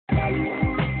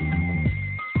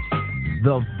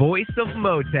The voice of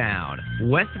Motown,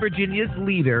 West Virginia's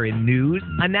leader in news,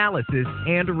 analysis,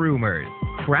 and rumors,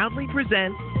 proudly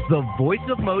presents the Voice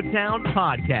of Motown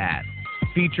podcast,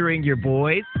 featuring your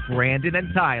boys, Brandon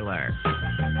and Tyler.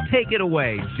 Take it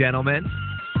away, gentlemen.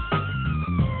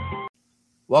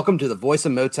 Welcome to the Voice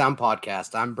of Motown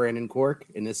podcast. I'm Brandon Cork,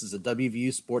 and this is a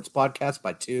WVU sports podcast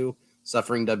by two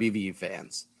suffering WVU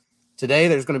fans. Today,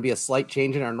 there's going to be a slight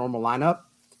change in our normal lineup.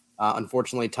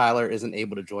 Unfortunately, Tyler isn't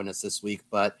able to join us this week,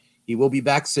 but he will be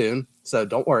back soon, so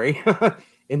don't worry.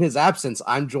 In his absence,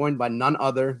 I'm joined by none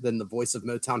other than the voice of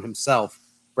Motown himself,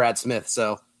 Brad Smith.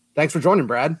 So thanks for joining,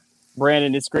 Brad.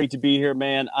 Brandon, it's great to be here,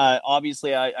 man.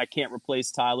 Obviously, I can't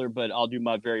replace Tyler, but I'll do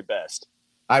my very best.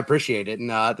 I appreciate it,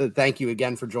 and thank you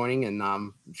again for joining, and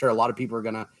I'm sure a lot of people are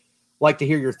going to like to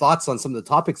hear your thoughts on some of the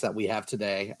topics that we have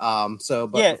today.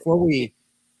 Before we...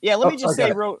 Yeah, let me just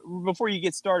say, before you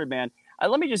get started, man,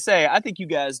 let me just say, I think you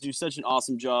guys do such an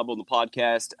awesome job on the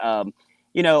podcast.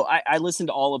 I listen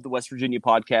to all of the West Virginia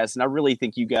podcasts, and I really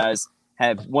think you guys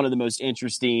have one of the most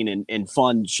interesting and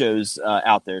fun shows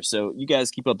out there. So you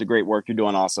guys keep up the great work. You're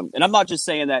doing awesome. And I'm not just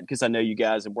saying that because I know you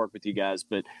guys and work with you guys,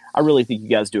 but I really think you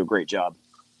guys do a great job.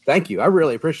 Thank you. I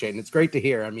really appreciate it. And it's great to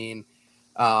hear. I mean,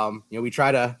 we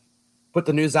try to put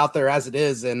the news out there as it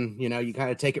is, and, you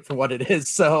kind of take it for what it is.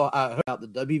 So about the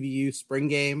WVU spring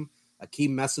game,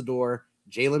 Akeem Mesidor,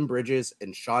 Jalen Bridges,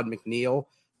 and Sean McNeil.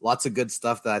 Lots of good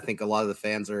stuff that I think a lot of the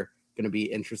fans are going to be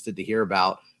interested to hear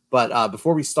about. But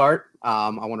before we start, I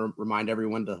want to remind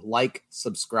everyone to like,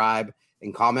 subscribe,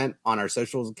 and comment on our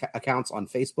social accounts on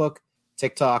Facebook,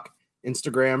 TikTok,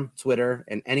 Instagram, Twitter,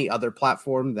 and any other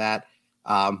platform that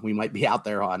we might be out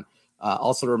there on.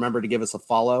 Also, remember to give us a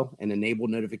follow and enable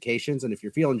notifications. And if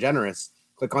you're feeling generous,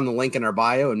 click on the link in our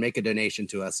bio and make a donation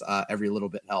to us. Every little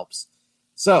bit helps.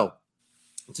 So,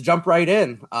 to jump right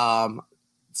in,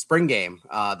 spring game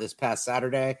this past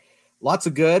Saturday. Lots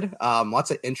of good, lots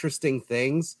of interesting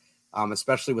things,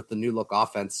 especially with the new look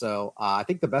offense. So I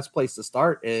think the best place to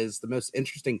start is the most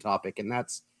interesting topic, and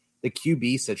that's the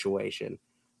QB situation.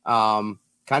 Kind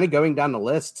of going down the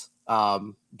list,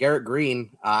 Garrett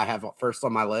Greene I have first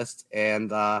on my list,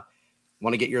 and want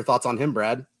to get your thoughts on him,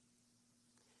 Brad.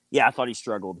 Yeah, I thought he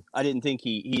struggled. I didn't think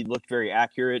he looked very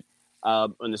accurate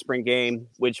in the spring game,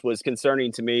 which was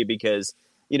concerning to me because,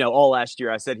 all last year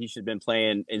I said he should have been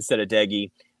playing instead of Deggy.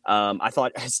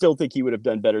 I still think he would have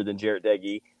done better than Jarret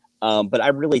Deggy. But I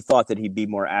really thought that he'd be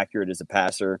more accurate as a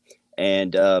passer.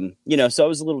 And, so I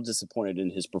was a little disappointed in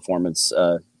his performance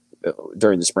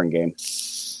during the spring game.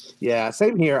 Yeah,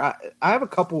 same here. I have a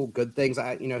couple good things.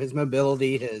 His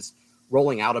mobility, his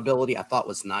rolling out ability, I thought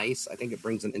was nice. I think it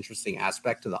brings an interesting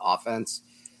aspect to the offense.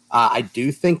 I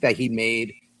do think that he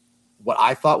made what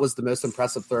I thought was the most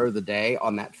impressive throw of the day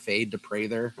on that fade to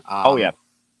Prather.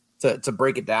 To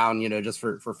break it down, just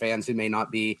for fans who may not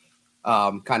be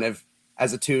kind of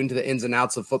as attuned to the ins and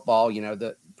outs of football,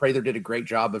 the Prather did a great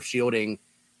job of shielding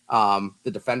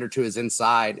the defender to his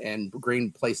inside, and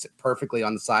Greene placed it perfectly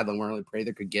on the sideline where only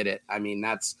Prather could get it. I mean,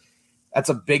 that's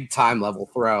a big time level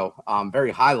throw,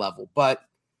 very high level, but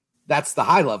that's the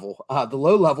high level. The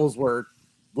low levels were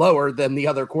lower than the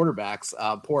other quarterbacks.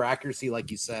 Poor accuracy, like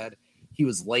you said. He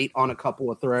was late on a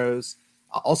couple of throws.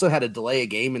 Also had a delay a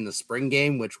game in the spring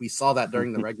game, which we saw that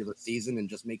during the regular season and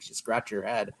just makes you scratch your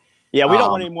head. Yeah, we don't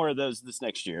want any more of those this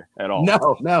next year at all.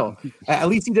 No. At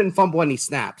least he didn't fumble any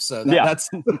snaps. So that's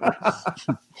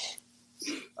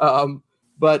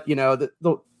but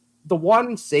the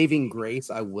one saving grace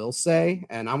I will say,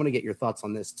 and I'm going to get your thoughts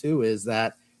on this too, is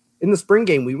that in the spring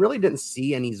game, we really didn't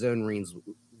see any zone reads.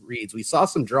 We saw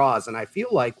some draws, and I feel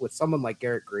like with someone like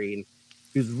Garrett Greene,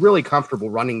 who's really comfortable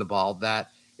running the ball, that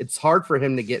it's hard for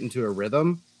him to get into a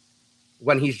rhythm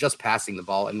when he's just passing the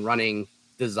ball and running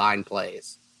design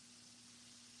plays.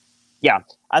 Yeah,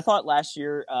 I thought last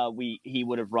year he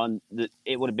would have run.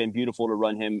 It would have been beautiful to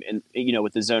run him,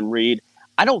 with the zone read.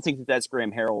 I don't think that's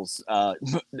Graham Harrell's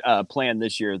plan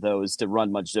this year, though, is to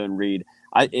run much zone read.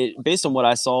 Based on what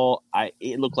I saw,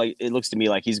 it looks to me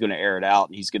like he's going to air it out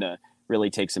and he's going to really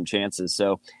take some chances.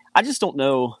 So I just don't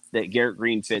know that Garrett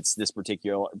Greene fits this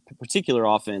particular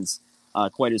offense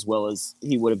quite as well as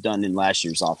he would have done in last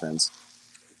year's offense.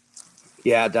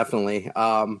 Yeah, definitely.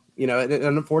 And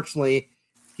unfortunately,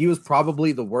 he was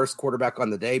probably the worst quarterback on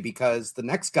the day because the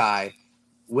next guy,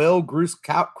 Will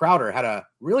Crowder, had a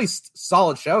really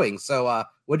solid showing. So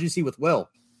what did you see with Will?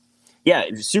 Yeah,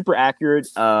 super accurate.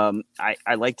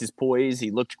 I liked his poise.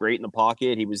 He looked great in the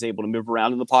pocket. He was able to move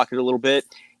around in the pocket a little bit.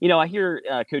 I hear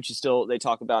coaches they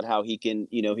talk about how he can,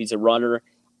 he's a runner.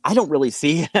 I don't really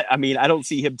see, I don't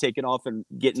see him taking off and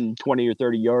getting 20 or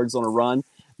 30 yards on a run.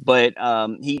 but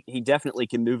he definitely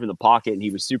can move in the pocket, and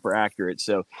he was super accurate.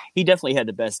 So he definitely had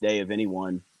the best day of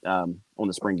anyone on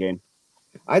the spring game.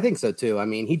 I think so too. I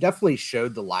mean, he definitely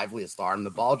showed the liveliest arm. The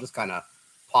ball just kind of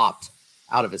popped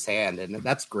out of his hand, and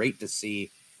that's great to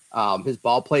see. His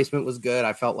ball placement was good.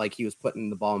 I felt like he was putting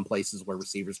the ball in places where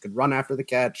receivers could run after the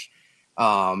catch,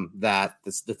 that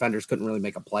the defenders couldn't really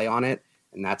make a play on it,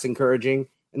 and that's encouraging.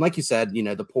 And like you said,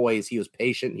 the poise, he was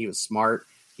patient, he was smart,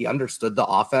 he understood the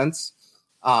offense.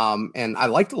 And I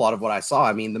liked a lot of what I saw.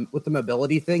 I mean, with the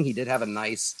mobility thing, he did have a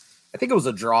nice, I think it was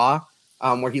a draw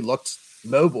where he looked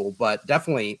mobile, but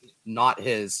definitely not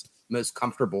his most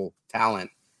comfortable talent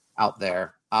out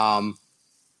there.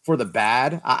 For the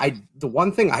bad, the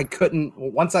one thing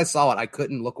once I saw it, I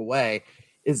couldn't look away,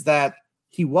 is that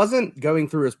he wasn't going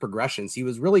through his progressions. He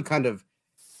was really kind of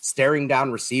staring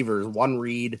down receivers, one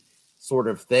read sort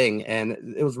of thing.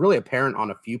 And it was really apparent on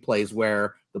a few plays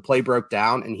where the play broke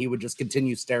down and he would just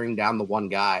continue staring down the one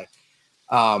guy.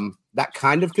 That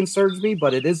kind of concerns me,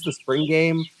 but it is the spring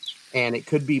game. And it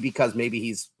could be because maybe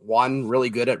he's, one, really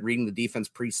good at reading the defense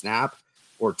pre-snap,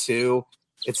 or two,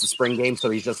 it's the spring game, so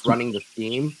he's just running the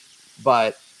scheme.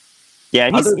 But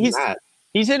yeah,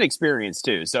 he's inexperienced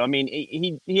too. So I mean,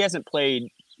 he hasn't played.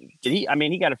 He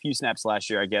got a few snaps last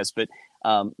year, I guess, but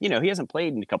he hasn't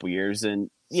played in a couple years, and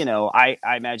I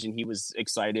imagine he was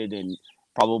excited and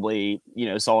probably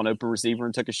saw an open receiver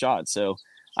and took a shot. So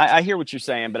I hear what you're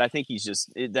saying, but I think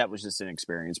that was just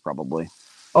inexperience probably.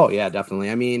 Oh yeah,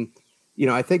 definitely. I mean,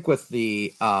 I think with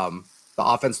the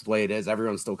offense the way it is,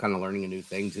 everyone's still kind of learning a new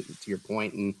thing to your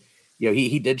point. And,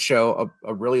 he did show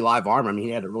a really live arm. I mean,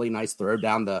 he had a really nice throw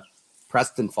down to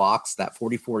Preston Fox, that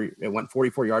 44, it went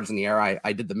 44 yards in the air.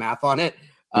 I did the math on it.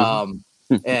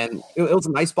 And it was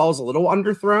a nice ball. It was a little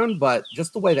underthrown, but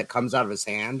just the way that comes out of his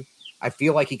hand, I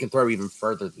feel like he can throw even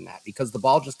further than that, because the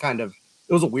ball just it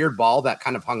was a weird ball that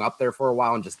kind of hung up there for a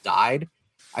while and just died.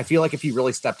 I feel like if he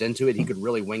really stepped into it, he could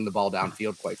really wing the ball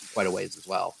downfield quite a ways as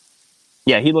well.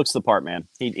 Yeah, he looks the part, man.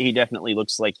 He definitely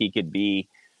looks like he could be.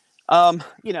 I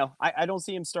don't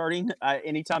see him starting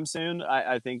anytime soon.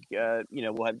 I think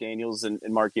we'll have Daniels and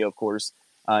Markio, of course,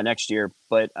 next year.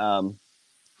 But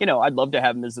I'd love to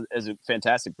have him as a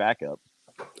fantastic backup.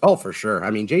 Oh, for sure. I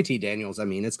mean, JT Daniels. I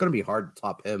mean, it's going to be hard to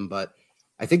top him, but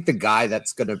I think the guy that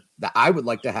I would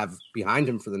like to have behind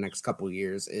him for the next couple of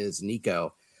years is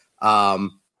Nico.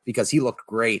 Because he looked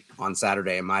great on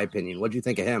Saturday, in my opinion. What do you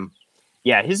think of him?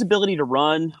 Yeah, his ability to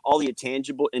run, all the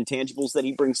intangibles that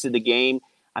he brings to the game.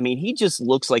 I mean, he just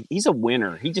looks like he's a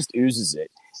winner. He just oozes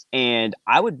it. And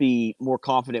I would be more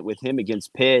confident with him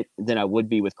against Pitt than I would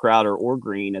be with Crowder or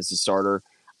Green as a starter.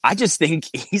 I just think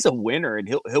he's a winner, and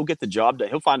he'll get the job done.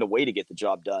 He'll find a way to get the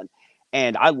job done.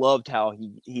 And I loved how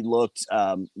he looked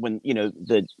when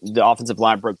the offensive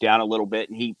line broke down a little bit,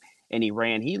 and he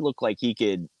ran. He looked like he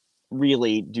could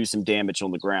really do some damage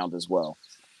on the ground as well.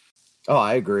 Oh,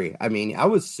 I agree. I mean, I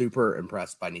was super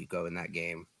impressed by Nico in that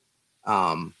game.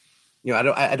 I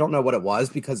don't know what it was,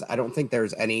 because I don't think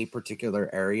there's any particular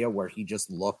area where he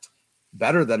just looked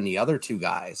better than the other two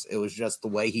guys. It was just the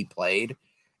way he played.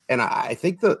 And I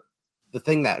think the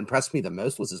thing that impressed me the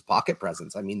most was his pocket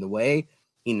presence. I mean, the way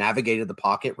he navigated the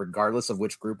pocket, regardless of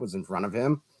which group was in front of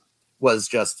him, was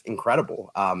just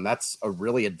incredible. That's a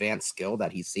really advanced skill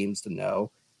that he seems to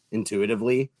know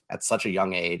intuitively at such a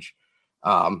young age.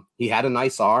 He had a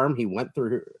nice arm. He went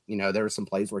through, there were some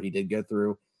plays where he did go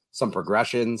through some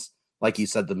progressions. Like you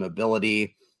said, the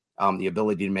mobility, the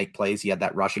ability to make plays. He had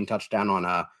that rushing touchdown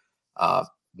on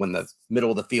when the middle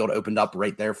of the field opened up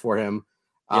right there for him.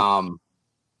 Yep.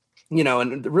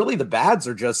 And really the bads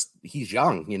are just, he's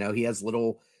young, he has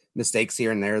little mistakes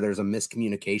here and there. There's a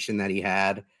miscommunication that he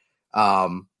had.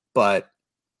 But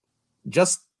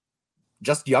just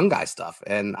young guy stuff.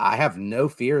 And I have no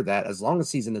fear that as long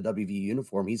as he's in the WVU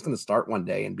uniform, he's going to start one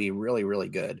day and be really, really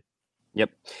good.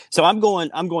 Yep. So I'm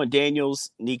going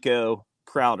Daniels, Nico,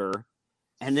 Crowder,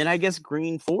 and then I guess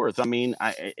Green fourth. I mean,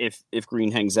 if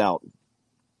Green hangs out.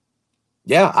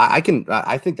 Yeah, I think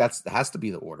has to be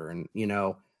the order. And,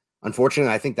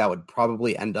 unfortunately, I think that would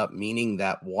probably end up meaning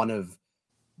that one of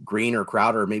Green or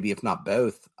Crowder, maybe if not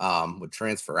both, would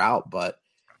transfer out. But,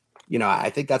 I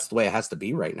think that's the way it has to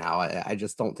be right now. I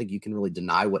just don't think you can really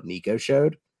deny what Nico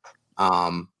showed.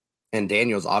 And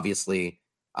Daniels, obviously,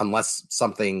 unless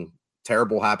something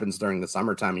terrible happens during the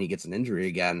summertime and he gets an injury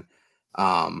again,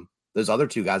 those other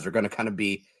two guys are going to kind of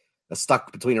be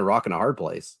stuck between a rock and a hard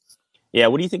place. Yeah,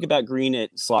 what do you think about Green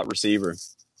at slot receiver?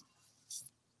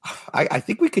 I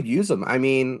think we could use him. I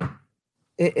mean,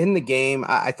 in the game,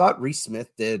 I thought Reese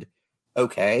Smith did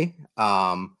okay.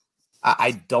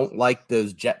 I don't like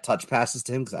those jet touch passes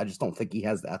to him because I just don't think he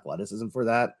has the athleticism for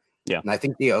that. Yeah. And I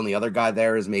think the only other guy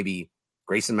there is maybe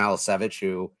Grayson Malasevich,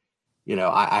 who,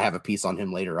 I have a piece on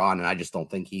him later on, and I just don't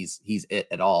think he's it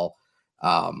at all.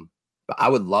 But I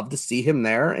would love to see him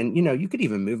there. And, you could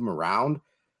even move him around.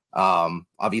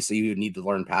 Obviously, you need to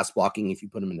learn pass blocking if you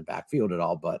put him in the backfield at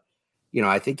all. But,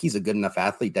 I think he's a good enough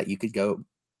athlete that you could go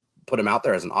put him out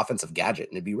there as an offensive gadget,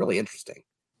 and it'd be really interesting.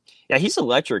 Yeah, he's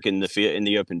electric in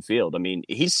the open field. I mean,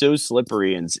 he's so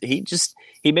slippery, and he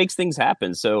makes things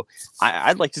happen. So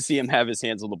I'd like to see him have his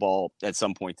hands on the ball at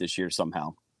some point this year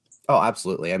somehow. Oh,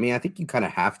 absolutely. I mean, I think you kind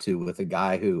of have to with a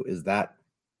guy who is that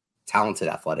talented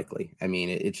athletically. I mean,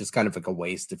 it's just kind of like a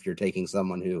waste if you're taking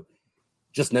someone who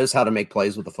just knows how to make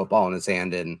plays with the football in his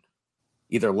hand and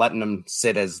either letting him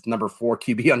sit as number 4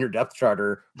 QB on your depth chart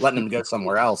or letting him go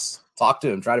somewhere else. Talk to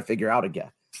him, try to figure out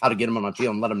again how to get him on the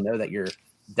field and let him know that you're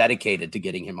dedicated to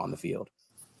getting him on the field.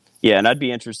 Yeah, and I'd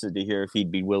be interested to hear if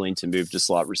he'd be willing to move to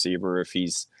slot receiver if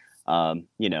he's,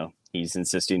 he's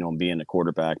insisting on being a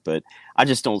quarterback. But I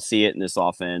just don't see it in this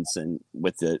offense, and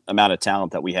with the amount of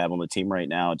talent that we have on the team right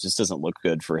now, it just doesn't look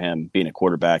good for him being a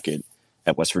quarterback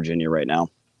at West Virginia right now.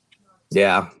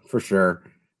 Yeah, for sure.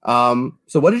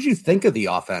 So what did you think of the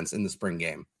offense in the spring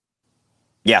game?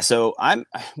 Yeah, so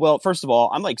first of all,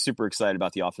 I'm like super excited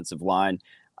about the offensive line.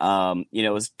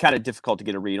 It was kind of difficult to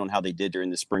get a read on how they did during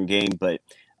the spring game, but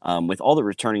with all the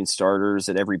returning starters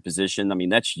at every position, I mean,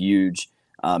 that's huge.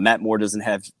 Matt Moore doesn't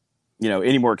have,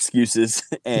 any more excuses,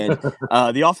 and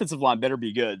the offensive line better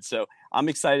be good. So I'm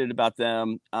excited about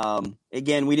them.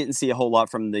 Again, we didn't see a whole lot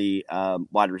from the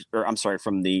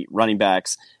from the running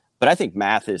backs, but I think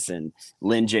Mathis and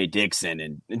Lynn J. Dixon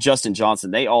and Justin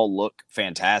Johnson, they all look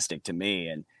fantastic to me.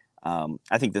 And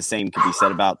I think the same could be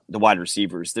said about the wide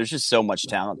receivers. There's just so much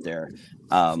talent there.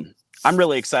 I'm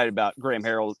really excited about Graham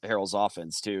Harrell's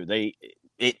offense too.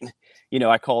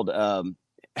 I called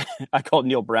I called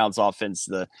Neil Brown's offense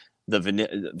the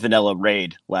vanilla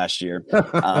raid last year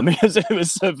because it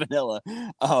was so vanilla.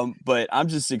 But I'm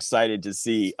just excited to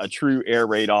see a true air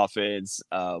raid offense.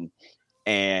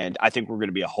 And I think we're going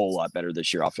to be a whole lot better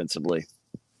this year offensively.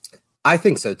 I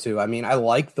think so too. I mean, I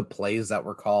like the plays that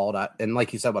were called. And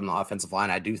like you said, on the offensive line,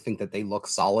 I do think that they look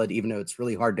solid, even though it's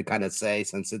really hard to kind of say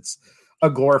since it's a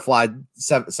glorified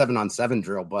 7-on-7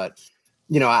 drill. But,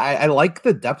 I like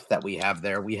the depth that we have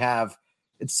there.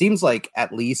 It seems like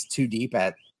at least 2 deep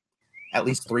at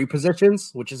least 3 positions,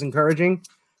 which is encouraging.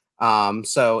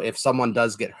 So if someone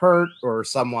does get hurt or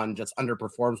someone just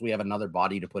underperforms, we have another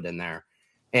body to put in there.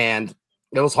 And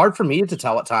it was hard for me to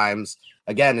tell at times.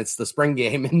 Again, it's the spring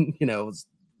game, and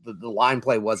the line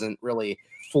play wasn't really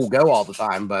full go all the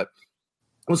time. But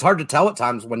it was hard to tell at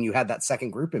times when you had that second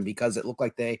group in because it looked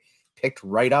like they picked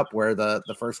right up where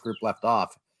the first group left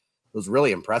off. It was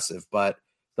really impressive. But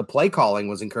the play calling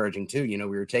was encouraging too. We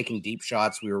were taking deep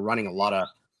shots. We were running a lot of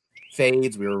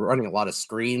fades. We were running a lot of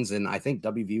screens, and I think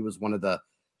WVU was one of the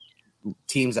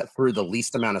teams that threw the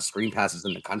least amount of screen passes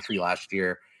in the country last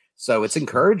year. So it's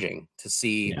encouraging to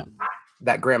see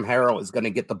that Graham Harrell is going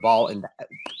to get the ball in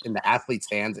the athlete's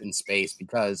hands in space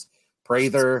because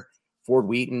Prather, Ford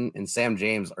Wheaton, and Sam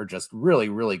James are just really,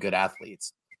 really good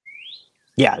athletes.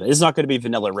 Yeah, it's not going to be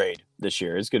vanilla raid this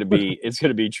year. It's going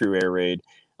to be true air raid.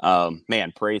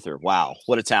 Man, Prather, wow,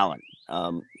 what a talent.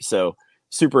 So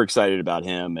super excited about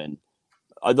him, and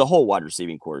the whole wide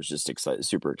receiving core is just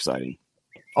super exciting.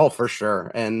 Oh, for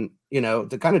sure. And,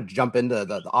 to kind of jump into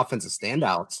the offensive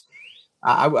standouts,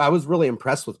 I was really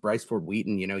impressed with Bryce Ford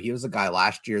Wheaton. He was a guy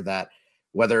last year that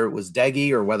whether it was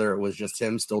Deggy or whether it was just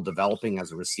him still developing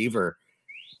as a receiver,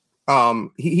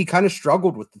 he kind of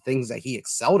struggled with the things that he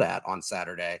excelled at on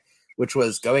Saturday, which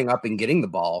was going up and getting the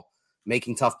ball,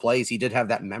 making tough plays. He did have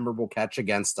that memorable catch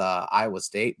against Iowa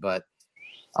State, but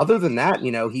other than that,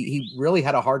 he really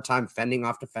had a hard time fending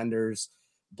off defenders,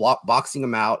 boxing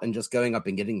them out, and just going up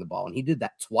and getting the ball. And he did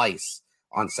that twice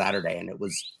on Saturday, and it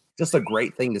was just a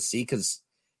great thing to see because,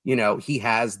 he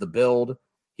has the build,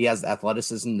 he has the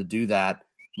athleticism to do that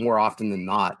more often than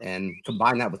not, and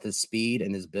combine that with his speed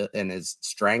and his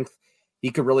strength, he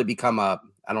could really become I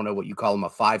don't know what you call him, a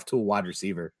 5-tool wide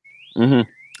receiver. Mm-hmm.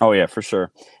 Oh yeah, for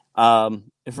sure.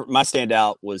 My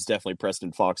standout was definitely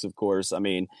Preston Fox, of course. I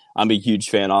mean, I'm a huge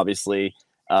fan, obviously.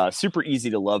 Super easy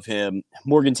to love him.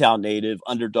 Morgantown native,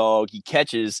 underdog. He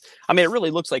catches. I mean, it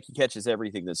really looks like he catches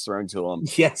everything that's thrown to him.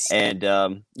 Yes. And,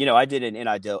 I did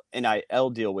an NIL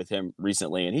deal with him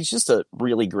recently, and he's just a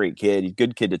really great kid. He's a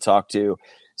good kid to talk to.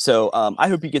 So I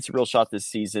hope he gets a real shot this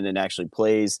season and actually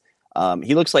plays.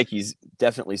 He looks like he's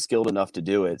definitely skilled enough to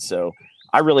do it. So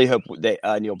I really hope that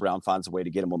Neil Brown finds a way to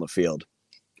get him on the field.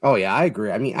 Oh, yeah, I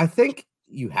agree. I mean, I think,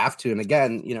 you have to. And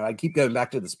again, I keep going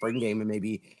back to the spring game and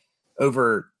maybe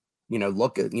overstating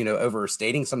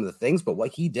some of the things, but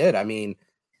what he did, I mean,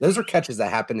 those are catches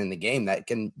that happen in the game that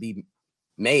can be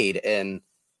made. And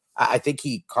I think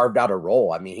he carved out a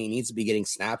role. I mean, he needs to be getting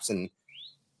snaps. And,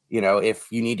 if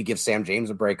you need to give Sam James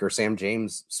a break or Sam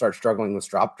James starts struggling with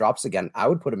drops again, I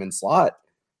would put him in slot,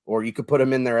 or you could put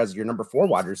him in there as your number 4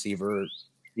 wide receiver,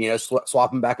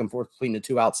 swap him back and forth between the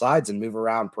 2 outsides and move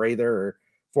around Prather or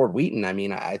Ford Wheaton. I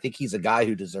mean, I think he's a guy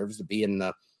who deserves to be in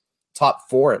the top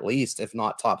 4 at least, if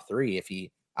not top 3, if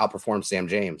he outperforms Sam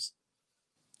James.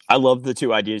 I love the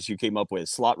 2 ideas you came up with.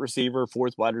 Slot receiver,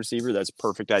 4th wide receiver. That's a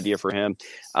perfect idea for him.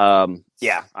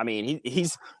 Yeah, I mean,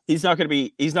 he's not going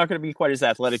to be quite as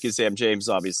athletic as Sam James,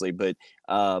 obviously, but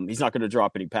he's not going to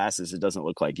drop any passes. It doesn't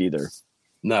look like either.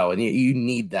 No, and you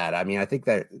need that. I mean, I think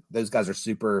that those guys are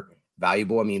super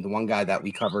valuable. I mean, the one guy that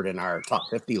we covered in our top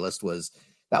 50 list was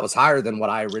higher than what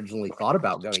I originally thought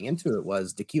about going into it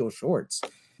was Dakeil Shorts,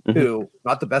 who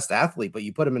not the best athlete, but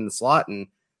you put him in the slot and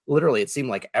literally, it seemed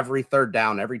like every third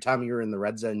down, every time you were in the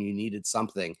red zone, you needed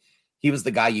something. He was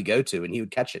the guy you go to, and he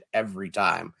would catch it every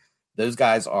time. Those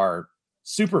guys are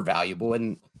super valuable,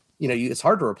 and it's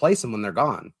hard to replace them when they're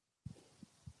gone.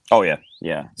 Oh yeah.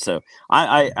 So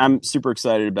I'm super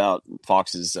excited about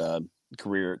Fox's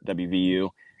career at WVU.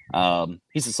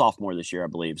 He's a sophomore this year, I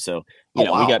believe. So we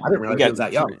got he was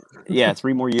that young.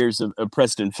 3 more years of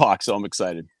Preston Fox. So I'm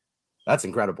excited. That's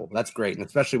incredible. That's great. And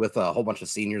especially with a whole bunch of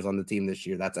seniors on the team this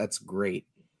year, that's great.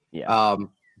 Yeah.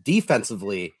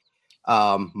 Defensively,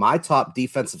 my top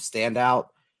defensive standout,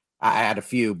 I had a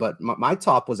few, but my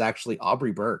top was actually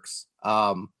Aubrey Burks.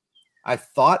 I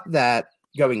thought that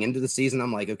going into the season,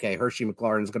 I'm like, okay, Hershey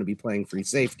McLaurin is going to be playing free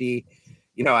safety.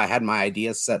 I had my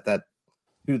ideas set that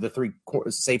who the 3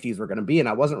 safeties were going to be. And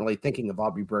I wasn't really thinking of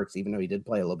Aubrey Burks, even though he did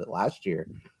play a little bit last year.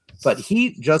 But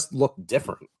he just looked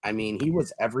different. I mean, he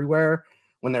was everywhere.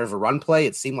 When there's a run play,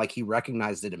 it seemed like he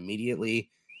recognized it immediately.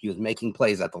 He was making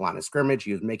plays at the line of scrimmage.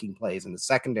 He was making plays in the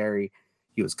secondary.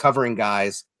 He was covering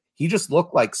guys. He just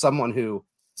looked like someone who,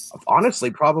 honestly,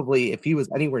 probably if he was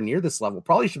anywhere near this level,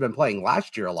 probably should have been playing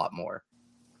last year a lot more.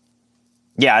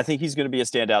 Yeah, I think he's going to be a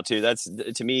standout too. That's,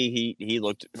 to me, he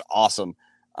looked awesome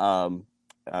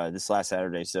this last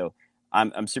Saturday. So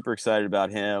I'm super excited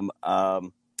about him.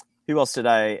 Who else did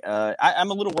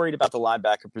I'm a little worried about the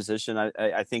linebacker position.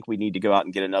 I think we need to go out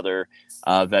and get another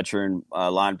veteran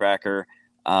linebacker.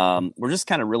 We're just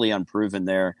kind of really unproven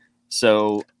there.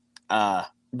 So,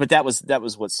 but that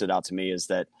was what stood out to me, is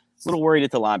that a little worried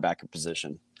at the linebacker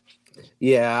position.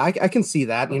 Yeah, I can see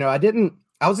that.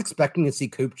 I was expecting to see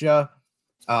Kupcha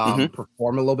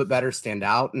perform a little bit better, stand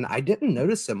out, and I didn't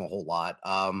notice him a whole lot.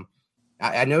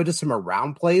 I noticed him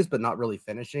around plays, but not really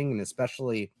finishing, and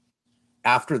especially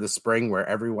after the spring where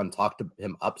everyone talked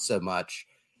him up so much,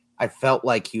 I felt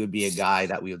like he would be a guy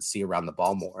that we would see around the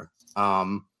ball more.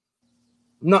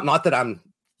 Not that I'm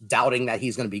doubting that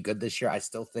he's going to be good this year. I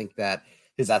still think that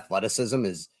his athleticism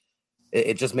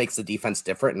it just makes the defense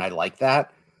different, and I like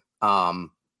that.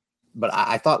 But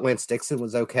I thought Lance Dixon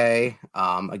was okay.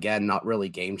 Again, not really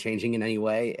game-changing in any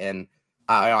way. And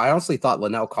I honestly thought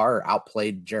Linnell Carr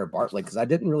outplayed Jared Bartlett because I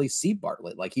didn't really see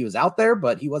Bartlett. Like, he was out there,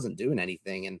 but he wasn't doing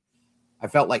anything. And I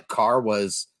felt like Carr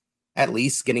was at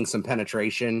least getting some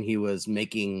penetration. He was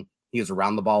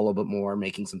around the ball a little bit more,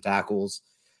 making some tackles.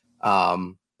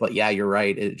 But yeah, you're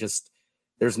right.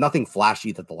 There's nothing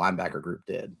flashy that the linebacker group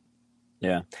did.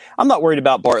 Yeah. I'm not worried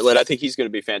about Bartlett. I think he's going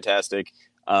to be fantastic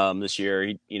this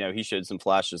year. He showed some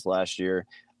flashes last year.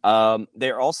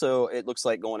 They're also, it looks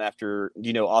like, going after,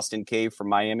 Austin Cave from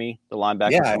Miami, the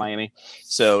linebacker from Miami.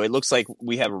 So it looks like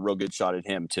we have a real good shot at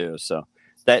him too. So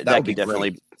that could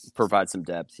definitely provide some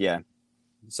depth. Yeah.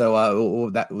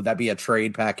 So would that be a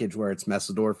trade package where it's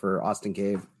Messidor for Austin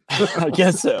Cave? I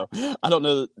guess so. I don't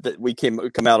know that we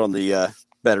come out on the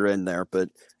better end there, but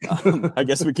I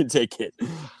guess we can take it.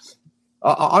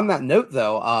 On that note,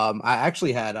 though, I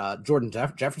actually had Jordan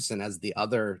Jefferson as the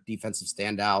other defensive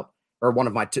standout, or one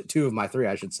of my two of my 3,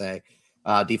 I should say,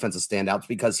 defensive standouts,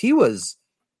 because he was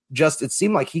it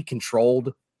seemed like he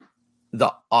controlled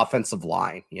the offensive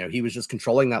line. He was just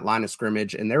controlling that line of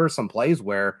scrimmage. And there were some plays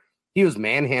where he was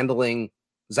manhandling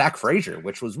Zach Frazier,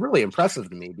 which was really impressive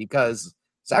to me because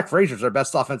Zach Frazier's our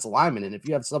best offensive lineman. And if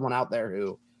you have someone out there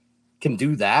who can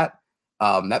do that,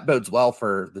 that bodes well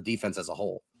for the defense as a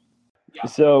whole.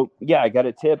 So, I got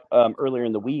a tip earlier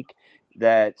in the week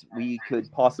that we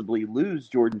could possibly lose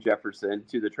Jordan Jefferson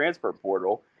to the transfer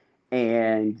portal,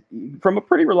 and from a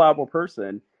pretty reliable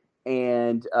person.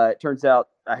 And it turns out,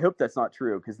 I hope that's not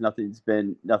true, because nothing's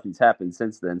happened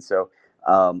since then. So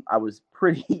I was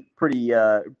pretty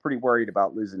worried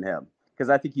about losing him, because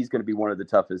I think he's going to be one of the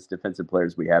toughest defensive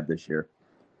players we have this year.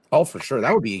 Oh, for sure.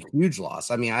 That would be a huge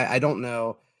loss. I mean, I don't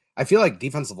know. I feel like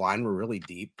defensive line were really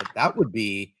deep, but that would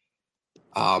be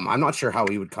I'm not sure how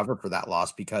he would cover for that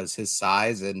loss because his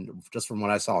size and just from what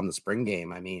I saw in the spring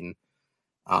game, I mean,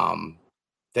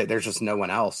 there's just no one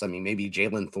else. I mean, maybe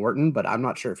Jalen Thornton, but I'm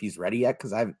not sure if he's ready yet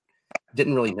because I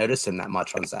didn't really notice him that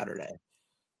much on Saturday.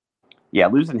 Yeah,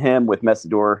 losing him with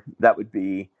Messidor, that would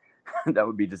be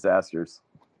disastrous.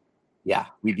 Yeah,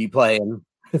 we'd be playing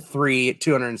 3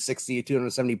 260,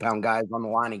 270 pound guys on the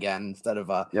line again instead of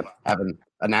having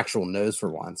an actual nose for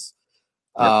once.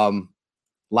 Yep.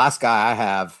 Last guy I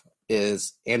have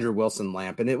is Andrew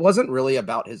Wilson-Lamp, and it wasn't really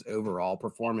about his overall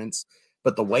performance,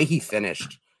 but the way he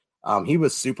finished. He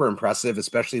was super impressive,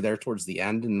 especially there towards the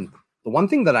end. And the one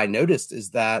thing that I noticed is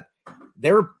that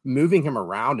they were moving him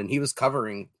around, and he was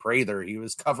covering Prather. He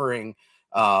was covering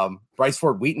Bryce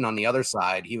Ford Wheaton on the other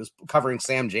side. He was covering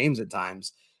Sam James at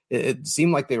times. It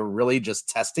seemed like they were really just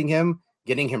testing him,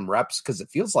 getting him reps, because it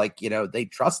feels like, they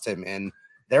trust him. And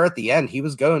there at the end, he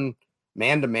was going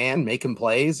man to man, making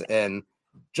plays, and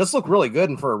just looked really good.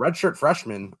 And for a redshirt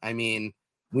freshman, I mean,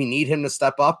 we need him to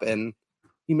step up, and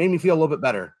he made me feel a little bit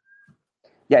better.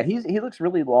 Yeah, he looks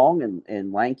really long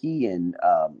and lanky and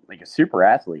like a super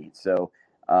athlete. So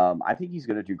I think he's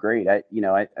going to do great.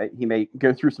 He may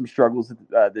go through some struggles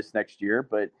this next year,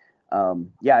 but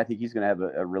I think he's going to have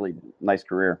a really nice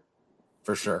career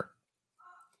for sure.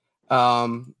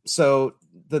 So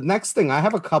the next thing, I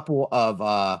have a couple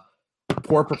of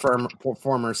poor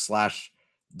performers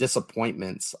 /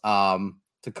 disappointments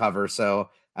to cover. So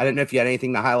I didn't know if you had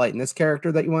anything to highlight in this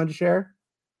character that you wanted to share.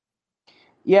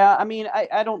 Yeah, I mean,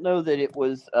 I don't know that it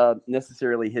was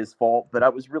necessarily his fault, but I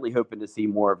was really hoping to see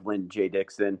more of Lynn J.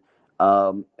 Dixon.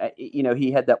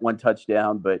 He had that one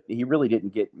touchdown, but he really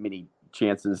didn't get many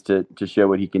chances to show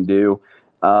what he can do.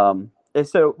 And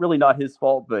so really not his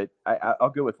fault, but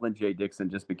I'll go with Lynn J. Dixon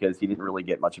just because he didn't really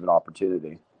get much of an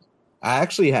opportunity. I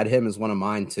actually had him as one of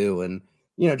mine too. And,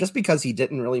 just because he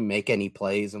didn't really make any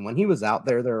plays. And when he was out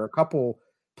there were a couple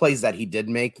plays that he did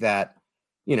make that,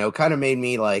 kind of made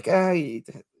me like, I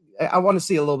want to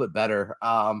see a little bit better.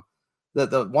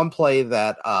 The one play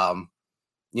that, I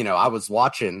was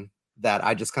watching that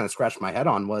I just kind of scratched my head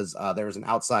on was there was an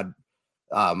outside,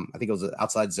 I think it was an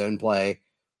outside zone play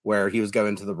where he was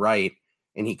going to the right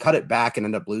and he cut it back and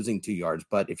ended up losing 2 yards.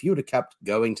 But if you would have kept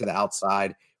going to the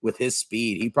outside with his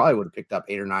speed, he probably would have picked up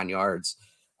 8 or 9 yards.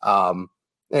 And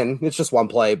it's just one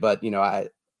play, but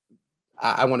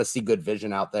I want to see good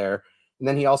vision out there. And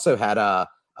then he also had a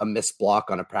missed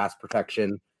block on a pass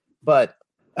protection. But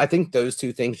I think those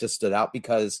two things just stood out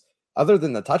because other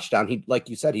than the touchdown, he, like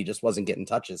you said, he just wasn't getting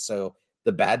touches. So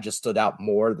the bad just stood out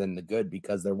more than the good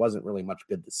because there wasn't really much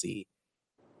good to see.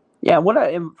 Yeah,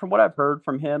 from what I've heard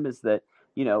from him is that,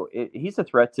 he's a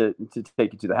threat to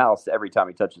take it to the house every time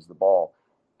he touches the ball.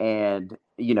 And,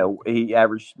 he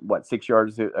averaged, 6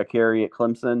 yards a carry at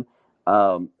Clemson.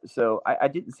 So I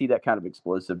didn't see that kind of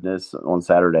explosiveness on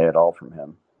Saturday at all from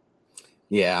him.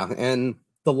 Yeah, and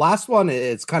the last one,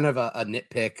 it's kind of a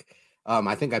nitpick.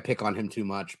 I think I pick on him too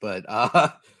much, but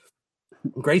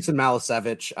Grayson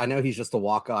Malasevich, I know he's just a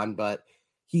walk-on, but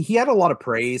he had a lot of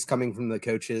praise coming from the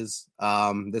coaches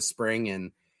this spring,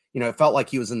 and it felt like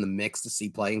he was in the mix to see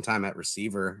playing time at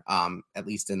receiver, at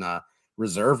least in a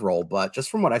reserve role. But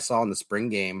just from what I saw in the spring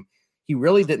game, he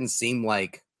really didn't seem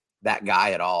like that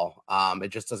guy at all. It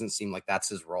just doesn't seem like that's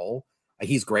his role.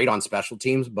 He's great on special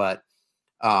teams, but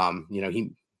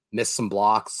he missed some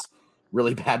blocks,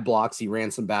 really bad blocks. He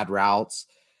ran some bad routes,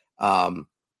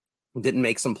 didn't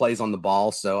make some plays on the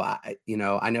ball. So I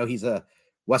know he's a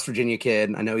West Virginia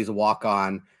kid. I know he's a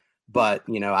walk-on, but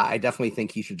I definitely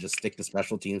think he should just stick to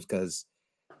special teams because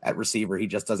at receiver, he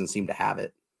just doesn't seem to have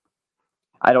it.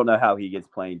 I don't know how he gets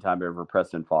playing time over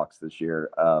Preston Fox this year.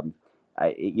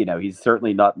 He's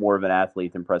certainly not more of an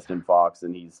athlete than Preston Fox,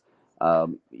 and he's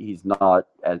not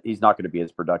going to be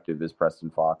as productive as Preston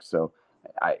Fox. So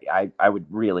I would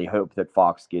really hope that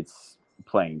Fox gets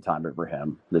playing time over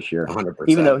him this year, 100%.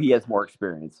 Even though he has more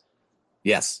experience.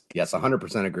 Yes,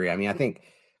 100% agree. I mean, I think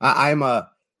I'm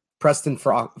a Preston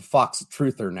Fox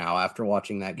truther now after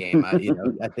watching that game.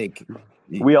 I think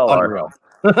we all unreal.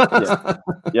 Are.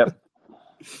 Yep.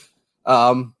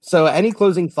 So any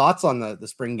closing thoughts on the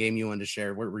spring game you wanted to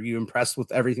share? Were you impressed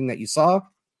with everything that you saw?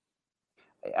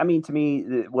 I mean, to me,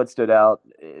 what stood out,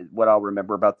 what I'll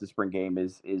remember about the spring game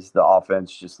is the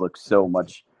offense just looks so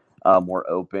much more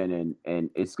open, and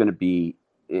it's going to be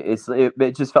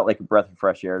it just felt like a breath of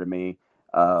fresh air to me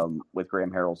with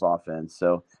Graham Harrell's offense.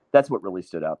 So that's what really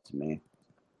stood out to me.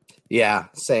 Yeah,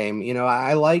 same.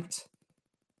 I liked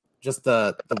just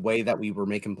the way that we were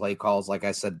making play calls, like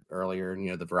I said earlier,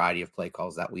 the variety of play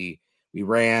calls that we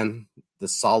ran, the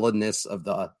solidness of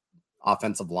the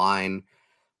offensive line,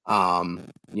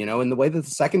 and the way that the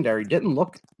secondary didn't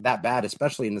look that bad,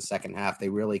 especially in the second half. They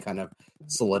really kind of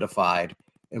solidified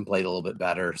and played a little bit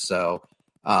better. So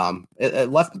it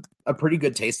left a pretty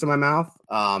good taste in my mouth.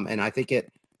 And I think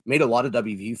it made a lot of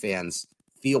WVU fans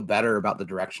feel better about the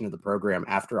direction of the program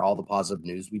after all the positive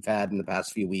news we've had in the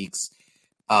past few weeks.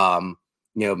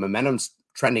 Momentum's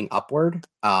trending upward.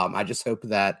 I just hope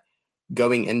that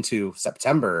going into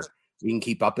September, we can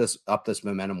keep up this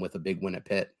momentum with a big win at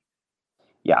Pitt.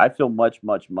 Yeah, I feel much,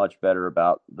 much, much better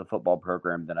about the football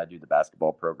program than I do the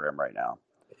basketball program right now.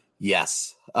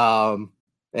 Yes.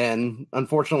 And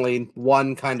unfortunately,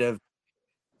 one kind of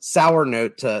sour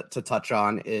note to touch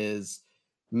on is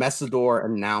Messidor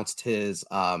announced his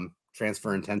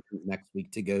transfer intentions next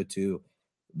week to go to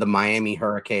the Miami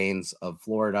Hurricanes of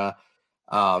Florida.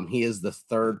 He is the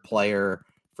third player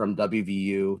from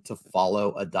WVU to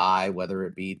follow Addae, whether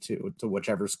it be to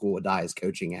whichever school Addae is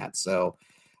coaching at. So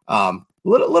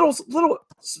little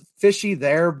fishy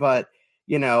there, but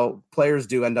players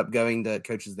do end up going to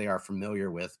coaches they are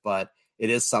familiar with. But it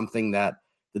is something that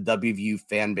the WVU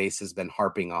fan base has been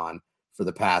harping on for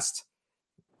the past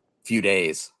few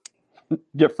days.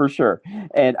 Yeah, for sure.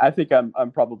 And I think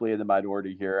I'm probably in the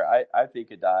minority here. I think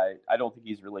Addae, I don't think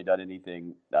he's really done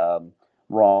anything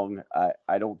wrong.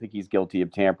 I don't think he's guilty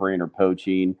of tampering or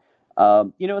poaching.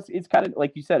 It's kind of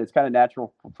like you said, it's kind of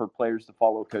natural for players to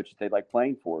follow a coach that they like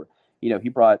playing for. He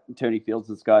brought Tony Fields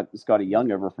and Scotty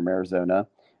Young over from Arizona.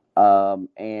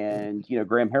 And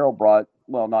Graham Harrell brought,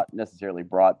 well, not necessarily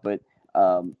brought, but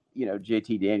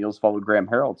JT Daniels followed Graham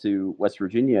Harrell to West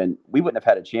Virginia, and we wouldn't have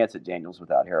had a chance at Daniels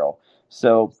without Harrell.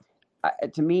 So,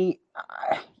 to me,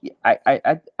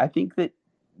 I think that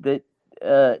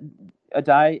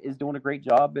Addae is doing a great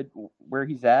job at where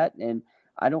he's at, and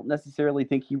I don't necessarily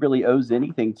think he really owes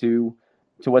anything to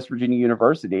West Virginia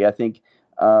University. I think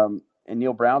and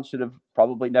Neil Brown should have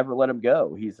probably never let him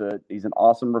go. He's an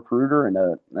awesome recruiter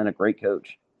and a great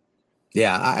coach.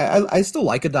 Yeah, I still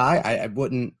like Addae. I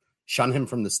wouldn't shun him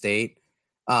from the state.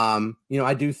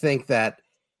 I do think that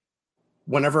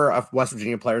whenever a West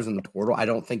Virginia player is in the portal, I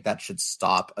don't think that should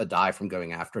stop Addae from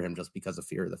going after him just because of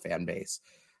fear of the fan base.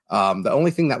 The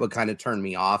only thing that would kind of turn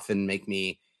me off and make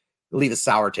me leave a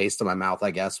sour taste in my mouth,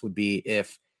 I guess, would be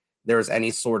if there was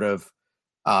any sort of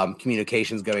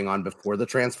communications going on before the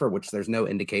transfer, which there's no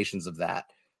indications of that.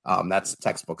 That's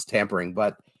textbooks tampering.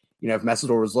 But, if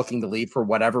Messidor was looking to leave for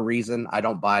whatever reason, I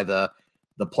don't buy the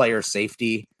player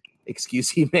safety excuse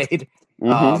he made.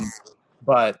 Mm-hmm.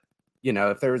 But,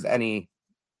 if there was any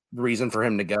reason for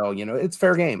him to go, it's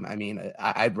fair game. I mean,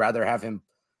 I'd rather have him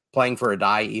playing for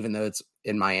Addae, even though it's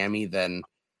in Miami, than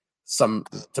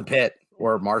to Pitt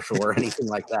or Marshall or anything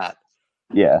like that.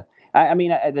 Yeah. I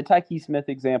mean, the Tyke Smith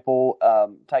example,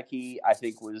 Tyke, I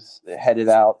think, was headed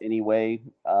out anyway.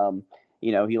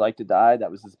 He liked to die. That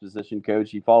was his position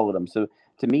coach. He followed him. So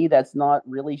to me, that's not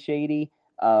really shady.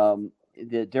 The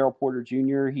Daryl Porter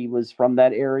Jr., he was from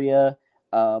that area.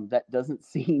 That doesn't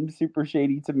seem super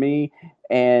shady to me.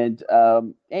 And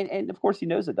of course he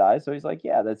knows Addae. So he's like,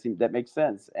 yeah, that makes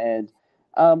sense. And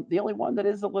the only one that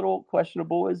is a little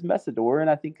questionable is Messidor. And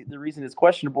I think the reason it's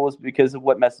questionable is because of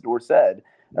what Messidor said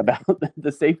about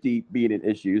the safety being an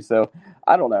issue. So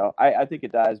I don't know. I think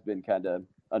Addae has been kind of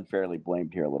unfairly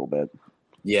blamed here a little bit.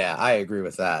 Yeah, I agree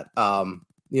with that.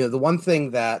 The one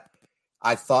thing that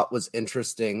I thought was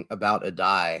interesting about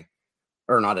Messidor,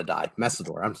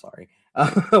 I'm sorry,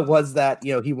 was that,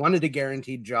 he wanted a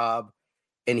guaranteed job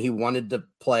and he wanted to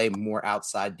play more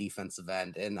outside defensive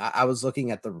end. And I was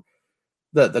looking at the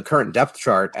current depth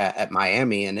chart at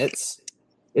Miami, and it's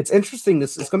interesting.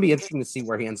 It's going to be interesting to see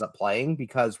where he ends up playing,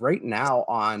 because right now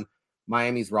on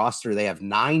Miami's roster, they have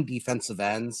 9 defensive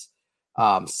ends.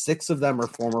 6 of them are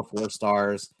former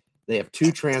 4-stars. They have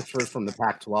 2 transfers from the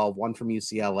Pac-12, one from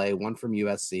UCLA, one from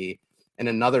USC, and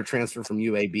another transfer from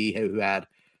UAB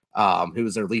who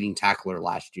was their leading tackler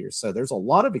last year. So there's a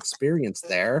lot of experience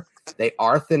there. They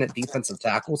are thin at defensive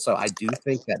tackle, so I do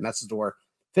think that Messidor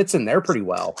fits in there pretty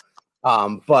well.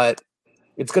 But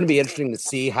it's going to be interesting to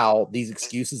see how these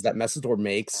excuses that Messidor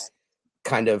makes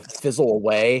kind of fizzle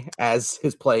away as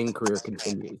his playing career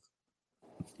continues.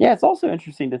 Yeah, it's also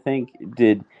interesting to think,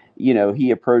 did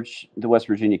he approach the West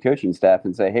Virginia coaching staff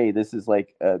and say, hey, this is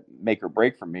like a make or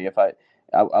break for me. If I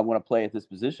want to play at this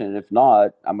position, and if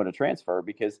not, I'm going to transfer,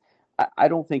 because I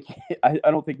don't think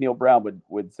Neil Brown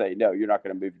would say, no, you're not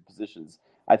going to move your positions.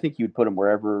 I think he would put him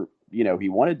wherever, he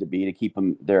wanted to be to keep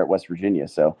him there at West Virginia.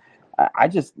 So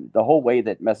the whole way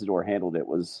that Messidor handled it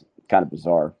was kind of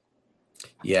bizarre.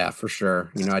 Yeah, for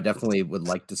sure. I definitely would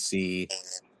like to see,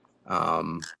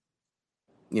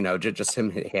 just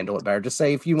him handle it better. Just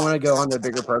say, if you want to go on to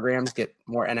bigger programs, get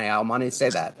more NIL money, say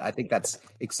that. I think that's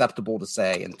acceptable to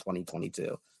say in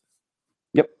 2022.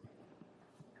 Yep.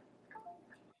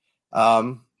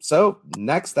 So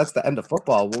next, that's the end of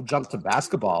football. We'll jump to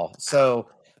basketball. So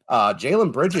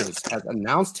Jalen Bridges has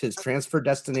announced his transfer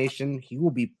destination. He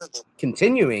will be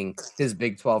continuing his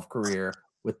Big 12 career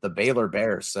with the Baylor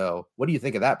Bears. So what do you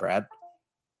think of that, Brad?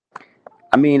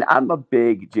 I mean, I'm a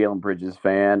big Jalen Bridges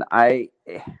fan. I'm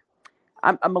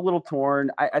a little torn.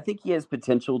 I think he has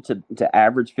potential to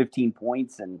average 15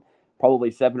 points and probably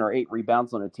 7 or 8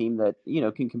 rebounds on a team that,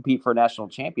 can compete for a national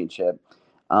championship.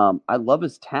 I love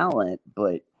his talent,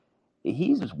 but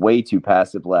he's just way too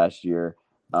passive last year.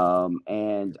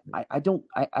 And I don't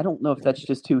know if that's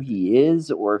just who he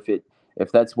is, or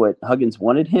if that's what Huggins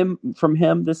wanted from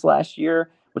him this last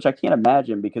year, which I can't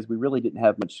imagine because we really didn't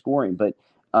have much scoring. But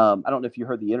I don't know if you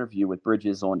heard the interview with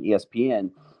Bridges on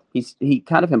ESPN. He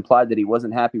kind of implied that he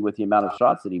wasn't happy with the amount of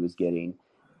shots that he was getting,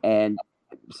 and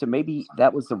so maybe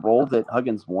that was the role that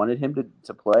Huggins wanted him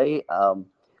to play.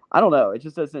 I don't know. It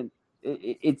just doesn't.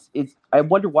 It's. I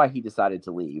wonder why he decided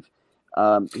to leave.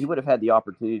 He would have had the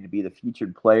opportunity to be the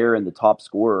featured player and the top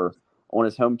scorer on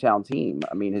his hometown team.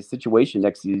 I mean, his situation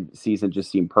next season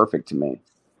just seemed perfect to me.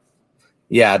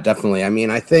 Yeah, definitely. I mean,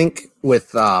 I think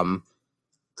with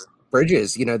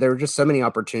Bridges, there were just so many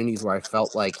opportunities where I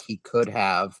felt like he could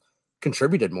have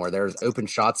contributed more. There was open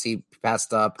shots he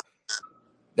passed up.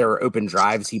 There were open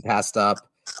drives he passed up.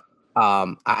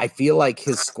 I feel like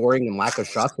his scoring and lack of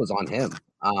shots was on him.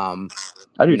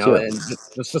 I do too. And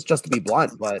just to be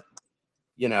blunt, but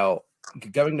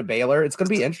going to Baylor, it's going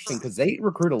to be interesting because they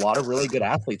recruit a lot of really good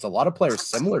athletes, a lot of players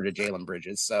similar to Jalen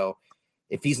Bridges. So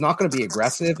if he's not going to be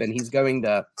aggressive and he's going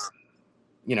to,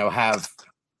 have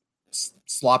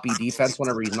sloppy defense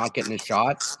whenever he's not getting his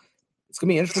shots, it's going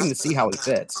to be interesting to see how he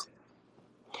fits.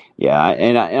 Yeah,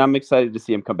 and I'm excited to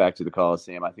see him come back to the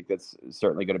Coliseum. I think that's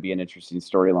certainly going to be an interesting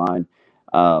storyline.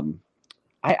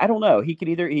 I don't know. He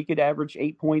could average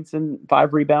 8 points and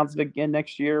 5 rebounds again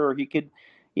next year, or he could,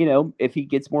 if he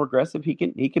gets more aggressive, he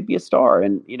could be a star.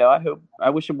 And I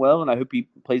wish him well, and I hope he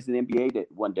plays in the NBA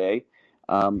one day.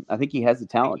 I think he has the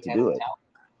talent to do it.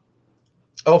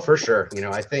 Oh, for sure.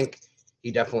 I think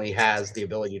he definitely has the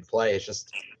ability to play. It's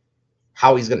just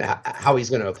how he's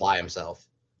gonna apply himself.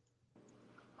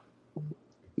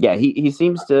 Yeah, he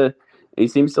seems to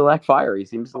lack fire. He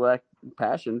seems to lack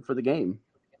passion for the game.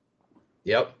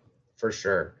 Yep, for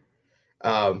sure.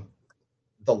 The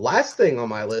last thing on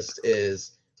my list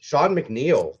is Sean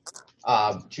McNeil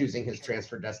choosing his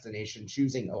transfer destination,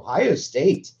 choosing Ohio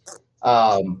State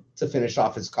to finish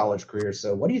off his college career.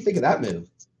 So what do you think of that move?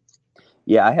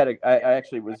 Yeah, I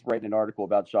actually was writing an article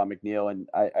about Sean McNeil, and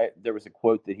there was a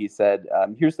quote that he said.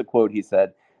 Here's the quote he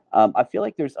said. I feel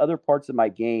like there's other parts of my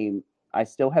game I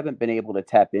still haven't been able to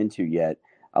tap into yet.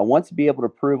 I want to be able to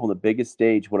prove on the biggest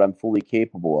stage what I'm fully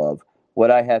capable of, what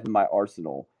I have in my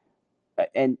arsenal.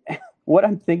 And what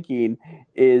I'm thinking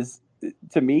is,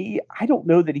 to me, I don't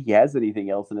know that he has anything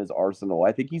else in his arsenal.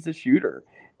 I think he's a shooter,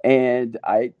 and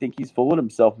I think he's fooling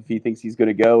himself if he thinks he's going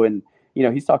to go and,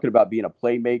 he's talking about being a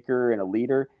playmaker and a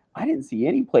leader. I didn't see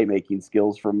any playmaking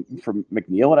skills from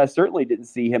McNeil, and I certainly didn't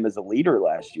see him as a leader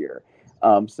last year.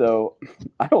 So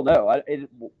I don't know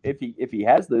if he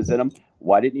has those in him.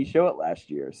 Why didn't he show it last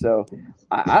year? So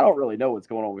I don't really know what's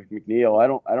going on with McNeil. I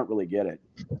don't really get it.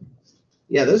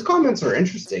 Yeah, those comments are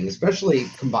interesting, especially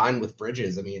combined with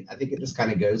Bridges. I mean, I think it just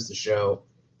kind of goes to show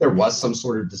there was some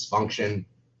sort of dysfunction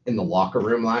in the locker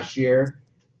room last year.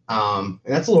 And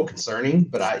that's a little concerning,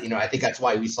 but I think that's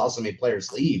why we saw so many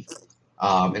players leave.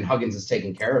 And Huggins is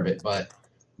taking care of it. But,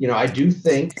 I do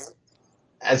think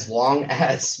as long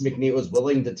as McNeil is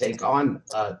willing to take on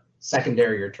a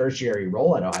secondary or tertiary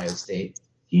role at Ohio State,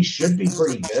 he should be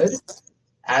pretty good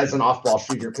as an off-ball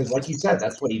shooter. Because like you said,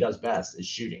 that's what he does best, is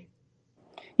shooting.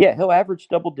 Yeah, he'll average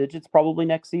double digits probably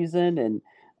next season. And,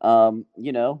 then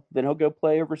he'll go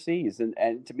play overseas.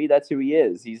 And to me, that's who he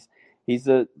is. He's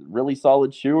a really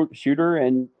solid shooter,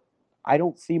 and I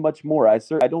don't see much more. I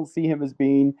don't see him as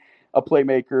being a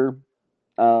playmaker,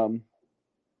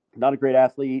 not a great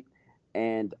athlete.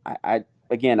 And I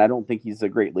don't think he's a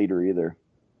great leader either.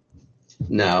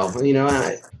 No,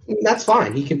 that's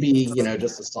fine. He can be,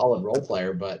 just a solid role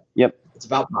player, but yep, it's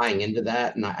about buying into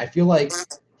that. And I feel like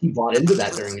he bought into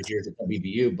that during his years at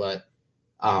WVU, but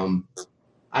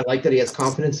I like that he has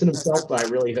confidence in himself, but I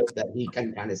really hope that he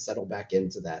can kind of settle back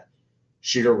into that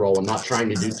shooter role and not trying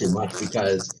to do too much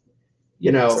because,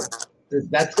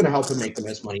 that's going to help him make the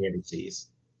most money overseas.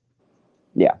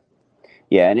 Yeah.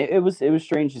 Yeah, and it was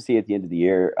strange to see at the end of the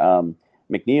year.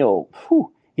 McNeil,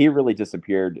 he really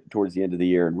disappeared towards the end of the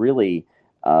year, and really,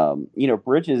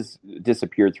 Bridges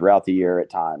disappeared throughout the year at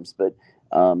times, but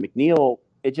McNeil,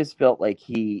 it just felt like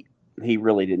he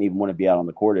really didn't even want to be out on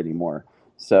the court anymore.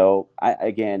 So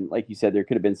again, like you said, there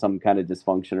could have been some kind of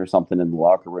dysfunction or something in the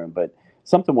locker room, but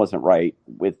something wasn't right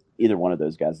with either one of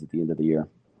those guys at the end of the year.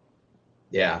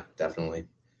 Yeah, definitely.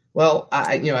 Well,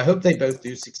 I hope they both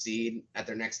do succeed at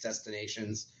their next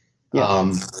destinations.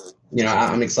 Yeah.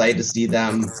 I'm excited to see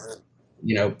them,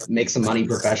 make some money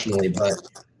professionally, but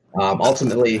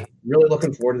ultimately, really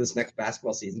looking forward to this next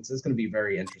basketball season. Because it's going to be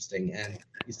very interesting, and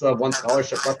you still have one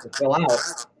scholarship left to fill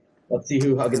out. Let's see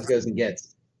who Huggins goes and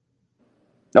gets.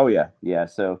 Oh yeah.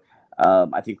 So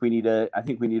I think we need a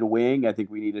wing. I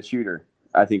think we need a shooter.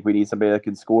 I think we need somebody that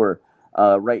can score.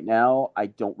 Right now, I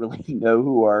don't really know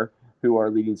who our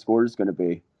leading scorer is going to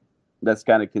be. That's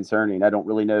kind of concerning. I don't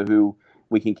really know who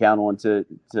we can count on to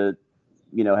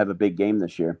have a big game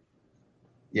this year.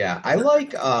 Yeah, I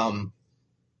like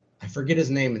I forget his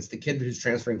name. It's the kid who's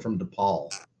transferring from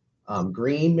DePaul.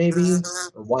 Green maybe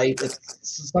or White.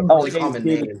 It's some really common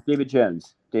name. David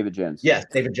Jones. Yes,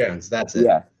 David Jones. That's it.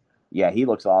 Yeah, he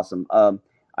looks awesome.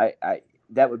 I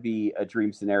that would be a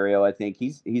dream scenario. I think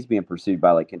he's being pursued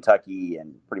by like Kentucky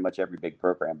and pretty much every big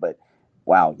program. But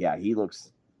wow, yeah, he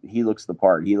looks the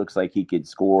part. He looks like he could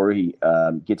score. He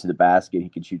get to the basket. He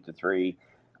could shoot the three,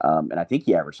 and I think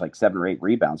he averaged like 7 or 8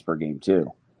 rebounds per game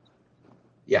too.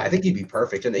 Yeah, I think he'd be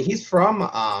perfect. And he's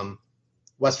from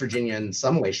West Virginia in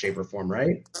some way, shape, or form,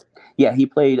 right? Yeah, he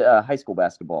played high school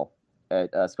basketball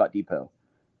at Scott Depot.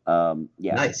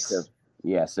 Nice.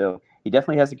 So he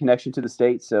definitely has a connection to the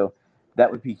state. So that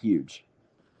would be huge.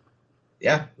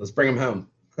 Yeah, let's bring him home.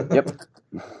 Yep.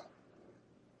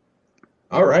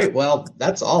 All right. Well,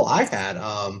 that's all I had.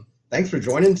 Thanks for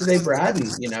joining today, Brad.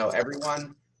 And,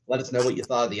 everyone, let us know what you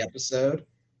thought of the episode.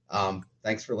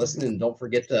 Thanks for listening. And don't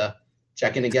forget to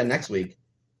check in again next week.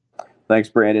 Thanks,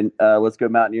 Brandon. Let's go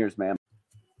Mountaineers, man.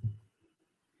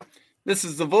 This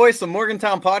is the Voice of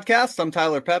Morgantown Podcast. I'm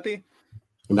Tyler Pepe.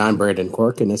 And I'm Brandon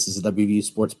Cork, and this is the WVU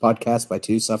Sports Podcast by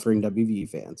 2 suffering WVU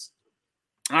fans.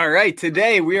 All right.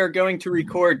 Today, we are going to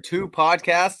record 2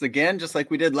 podcasts again, just like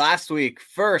we did last week.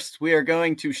 First, we are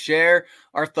going to share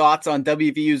our thoughts on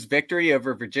WVU's victory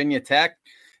over Virginia Tech.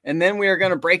 And then we are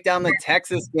going to break down the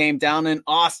Texas game down in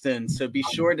Austin. So be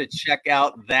sure to check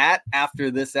out that after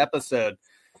this episode.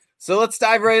 So let's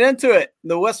dive right into it.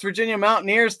 The West Virginia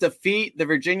Mountaineers defeat the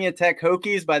Virginia Tech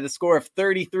Hokies by the score of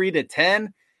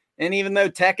 33-10. And even though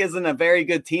Tech isn't a very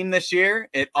good team this year,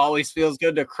 it always feels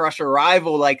good to crush a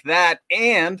rival like that.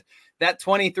 And that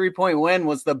 23-point win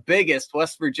was the biggest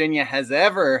West Virginia has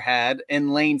ever had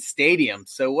in Lane Stadium.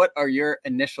 So what are your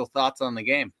initial thoughts on the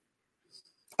game?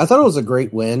 I thought it was a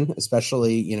great win,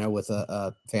 especially, with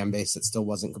a fan base that still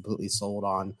wasn't completely sold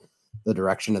on the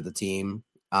direction of the team.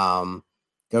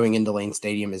 Going into Lane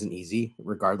Stadium isn't easy,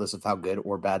 regardless of how good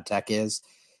or bad Tech is.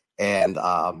 And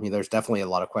there's definitely a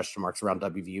lot of question marks around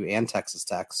WVU and Texas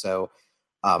Tech. So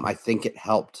I think it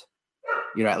helped,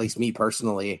 at least me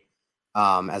personally,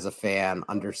 as a fan,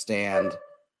 understand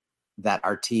that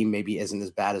our team maybe isn't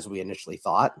as bad as we initially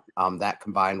thought. That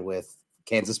combined with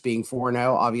Kansas being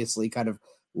 4-0 obviously kind of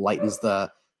lightens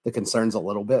the concerns a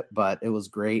little bit, but it was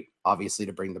great, obviously,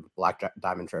 to bring the Black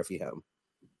Diamond Trophy home.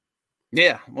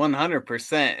 Yeah,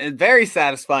 100%. A very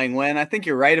satisfying win. I think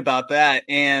you're right about that.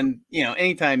 And,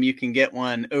 anytime you can get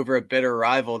one over a bitter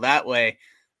rival that way,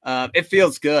 it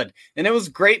feels good. And it was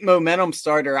a great momentum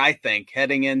starter, I think,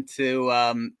 heading into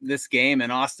this game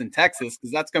in Austin, Texas,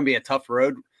 because that's going to be a tough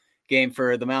road game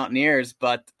for the Mountaineers.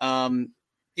 But, I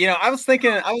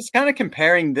was kind of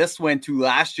comparing this win to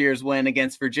last year's win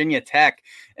against Virginia Tech.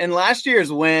 And last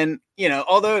year's win,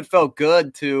 although it felt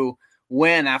good to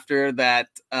win after that,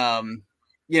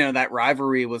 that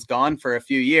rivalry was gone for a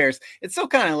few years, it still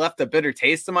kind of left a bitter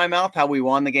taste in my mouth how we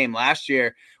won the game last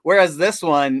year. Whereas this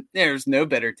one, there's no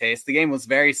bitter taste. The game was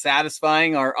very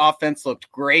satisfying. Our offense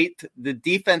looked great. The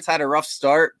defense had a rough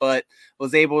start, but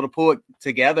was able to pull it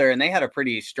together, and they had a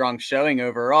pretty strong showing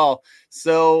overall.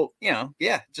 So,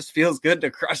 it just feels good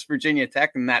to crush Virginia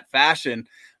Tech in that fashion.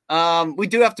 We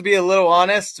do have to be a little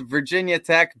honest. Virginia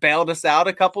Tech bailed us out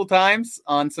a couple times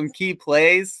on some key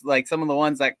plays. Like some of the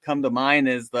ones that come to mind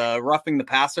is the roughing the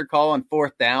passer call on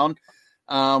 4th down,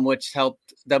 which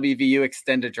helped WVU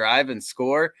extend a drive and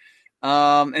score.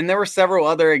 And there were several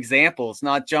other examples,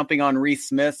 not jumping on Reese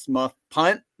Smith's muff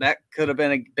punt. That could have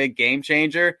been a big game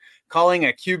changer. Calling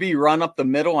a QB run up the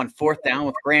middle on 4th down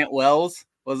with Grant Wells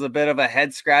was a bit of a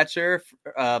head scratcher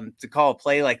to call a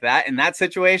play like that in that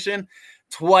situation.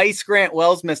 Twice Grant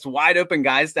Wells missed wide open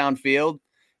guys downfield,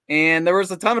 and there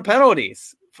was a ton of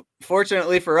penalties.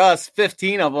 Fortunately for us,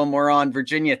 15 of them were on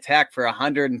Virginia Tech for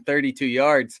 132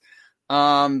 yards.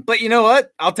 But you know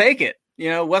what? I'll take it.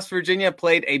 West Virginia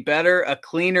played a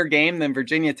cleaner game than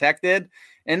Virginia Tech did.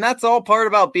 And that's all part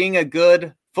about being a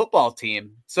good football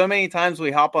team. So many times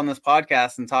we hop on this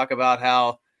podcast and talk about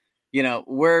how,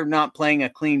 we're not playing a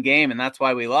clean game and that's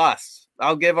why we lost.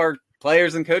 I'll give our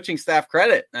players and coaching staff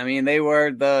credit. I mean, they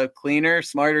were the cleaner,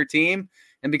 smarter team.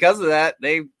 And because of that,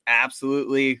 they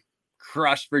absolutely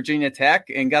crushed Virginia Tech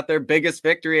and got their biggest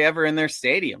victory ever in their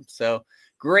stadium. So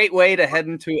great way to head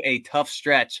into a tough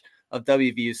stretch of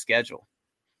WVU's schedule.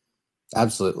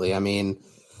 Absolutely. I mean,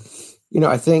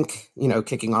 I think,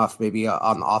 kicking off maybe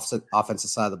on the offensive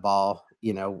side of the ball,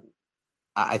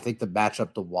 I think the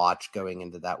matchup to watch going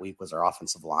into that week was our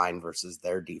offensive line versus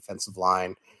their defensive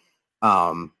line.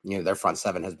 Their front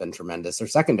seven has been tremendous. Their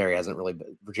secondary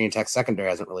Virginia Tech's secondary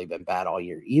hasn't really been bad all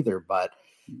year either. But,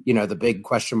 the big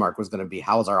question mark was going to be,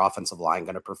 how is our offensive line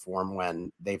going to perform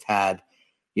when they've had,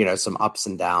 some ups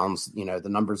and downs? The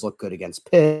numbers look good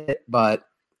against Pitt, but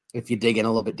if you dig in a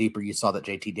little bit deeper, you saw that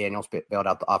JT Daniels bailed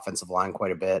out the offensive line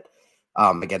quite a bit.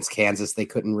 Against Kansas, they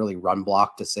couldn't really run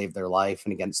block to save their life.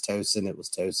 And against Tosin, it was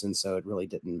Tosin, so it really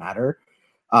didn't matter.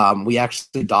 We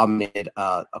actually dominated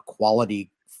a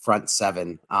quality front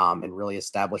seven and really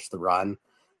established the run.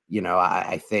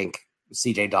 I think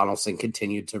C.J. Donaldson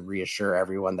continued to reassure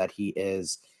everyone that he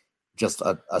is just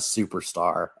a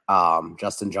superstar.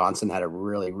 Justin Johnson had a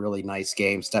really, really nice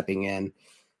game stepping in.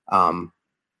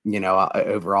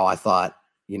 Overall, I thought,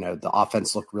 the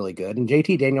offense looked really good. And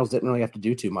JT Daniels didn't really have to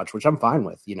do too much, which I'm fine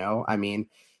with. I mean,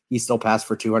 he still passed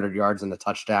for 200 yards and a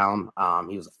touchdown.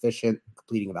 He was efficient,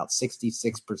 completing about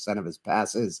 66% of his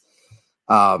passes.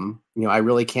 I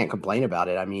really can't complain about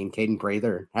it. I mean, Caden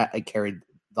Prather carried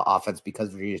the offense because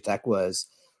Virginia Tech was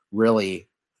really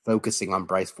focusing on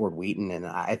Bryce Ford Wheaton. And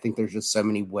I think there's just so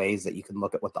many ways that you can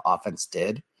look at what the offense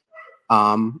did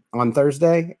on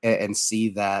Thursday and see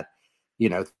that,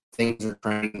 things are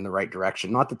trending in the right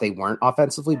direction. Not that they weren't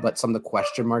offensively, but some of the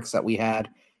question marks that we had,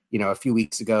 a few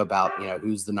weeks ago about,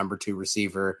 who's the number 2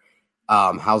 receiver,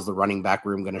 how's the running back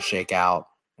room going to shake out,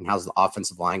 and how's the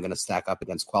offensive line going to stack up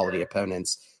against quality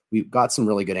opponents. We've got some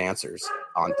really good answers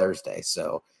on Thursday.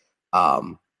 So,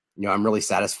 I'm really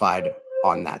satisfied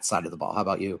on that side of the ball. How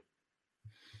about you?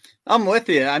 I'm with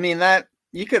you. I mean, that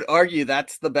you could argue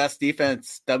that's the best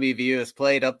defense WVU has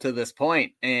played up to this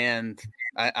point. And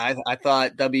I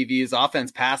thought WVU's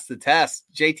offense passed the test.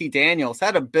 JT Daniels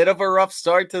had a bit of a rough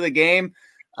start to the game,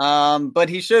 but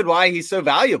he showed why he's so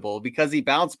valuable, because he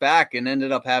bounced back and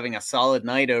ended up having a solid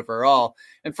night overall.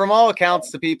 And from all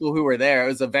accounts to people who were there, it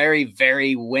was a very,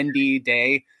 very windy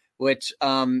day, which,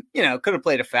 could have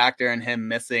played a factor in him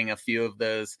missing a few of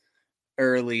those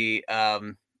early, I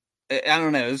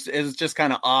don't know. It was just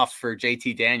kind of off for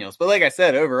JT Daniels. But like I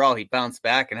said, overall, he bounced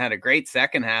back and had a great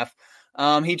second half.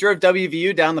 He drove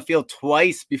WVU down the field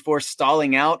twice before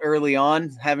stalling out early on,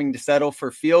 having to settle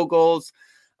for field goals.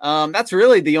 That's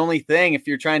really the only thing, if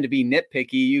you're trying to be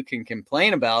nitpicky, you can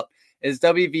complain about, is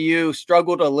WVU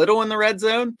struggled a little in the red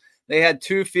zone. They had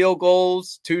 2 field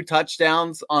goals, 2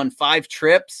 touchdowns on 5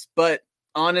 trips, but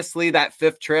honestly, that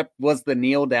 5th trip was the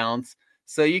kneel downs.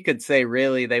 So you could say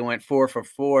really they went 4 for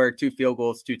 4, 2 field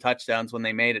goals, 2 touchdowns when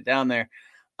they made it down there.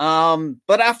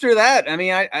 But after that, I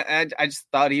mean, I just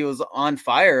thought he was on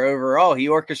fire overall. He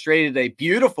orchestrated a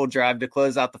beautiful drive to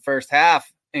close out the first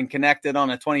half and connected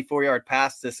on a 24-yard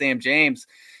pass to Sam James,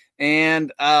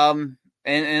 and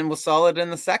was solid in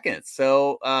the second.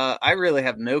 So I really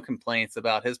have no complaints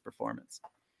about his performance.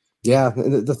 Yeah,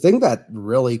 the thing that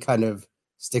really kind of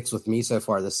sticks with me so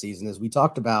far this season is we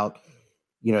talked about,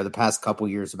 the past couple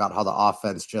years about how the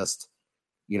offense just,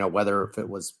 whether if it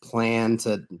was planned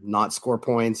to not score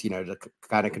points, to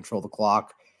kind of control the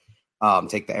clock,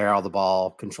 take the air out of the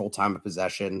ball, control time of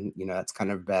possession. That's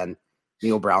kind of been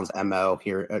Neil Brown's MO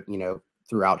here,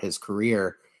 throughout his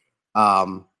career.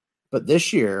 But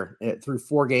this year, through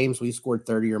 4 games, we scored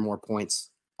 30 or more points,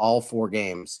 all 4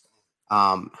 games.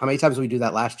 How many times did we do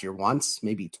that last year? Once,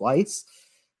 maybe twice.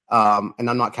 And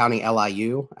I'm not counting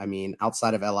LIU. I mean,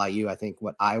 outside of LIU, I think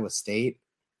Iowa State.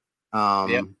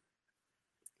 Yep.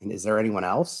 And is there anyone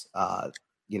else?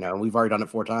 We've already done it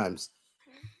 4 times.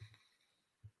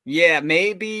 Yeah,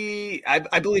 maybe.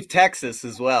 I believe Texas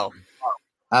as well.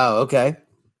 Oh, okay.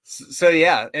 So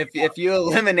yeah, if you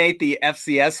eliminate the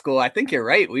FCS school, I think you're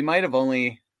right. We might have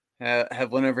only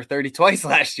have won over 30 twice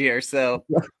last year. So,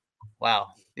 wow.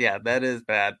 Yeah, that is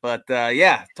bad. But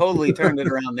totally turned it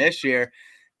around this year.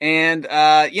 And,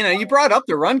 you brought up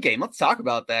the run game. Let's talk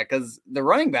about that, because the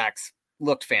running backs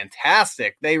looked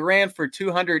fantastic. They ran for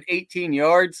 218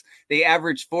 yards. They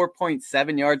averaged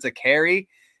 4.7 yards a carry.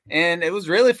 And it was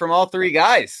really from all three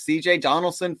guys. C.J.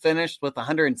 Donaldson finished with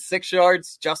 106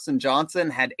 yards. Justin Johnson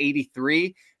had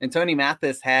 83. And Tony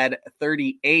Mathis had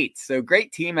 38. So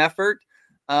great team effort.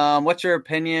 What's your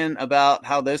opinion about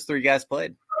how those three guys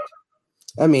played?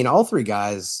 I mean, all three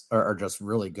guys are just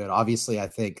really good. Obviously, I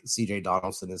think C.J.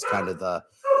 Donaldson is kind of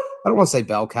I don't want to say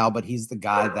bell cow, but he's the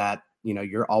guy that,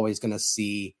 you're always going to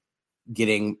see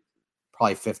getting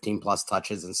probably 15 plus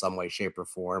touches in some way, shape, or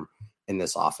form in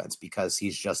this offense, because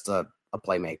he's just a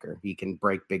playmaker. He can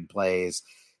break big plays.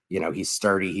 He's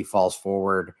sturdy. He falls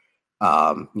forward.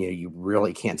 You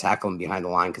really can't tackle him behind the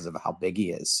line because of how big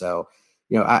he is. So,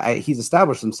 he's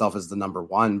established himself as the number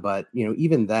one, but,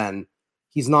 even then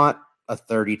he's not a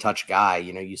 30 touch guy.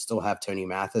 You still have Tony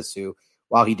Mathis, who,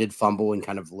 while he did fumble and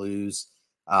kind of lose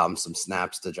some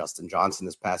snaps to Justin Johnson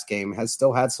this past game, has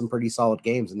still had some pretty solid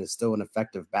games and is still an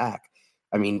effective back.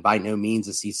 I mean, by no means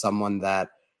is he someone that,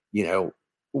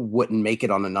 wouldn't make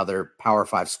it on another Power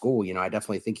 5 school. I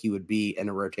definitely think he would be in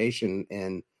a rotation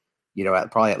in,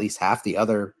 at probably at least half the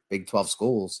other Big 12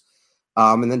 schools.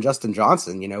 And then Justin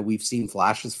Johnson, we've seen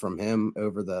flashes from him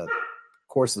over the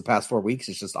course of the past 4 weeks.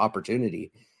 It's just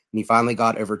opportunity. And he finally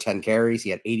got over 10 carries. He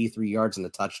had 83 yards and a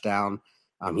touchdown.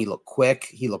 He looked quick.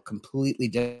 He looked completely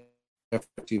different.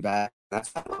 Two back.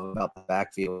 That's what I love about the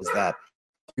backfield, is that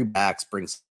two backs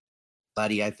brings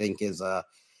Buddy, I think, is a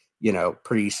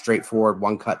pretty straightforward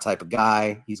one cut type of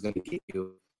guy. He's going to get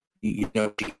you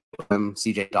him.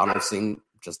 C.J. Donaldson,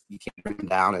 just you can't bring him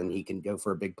down, and he can go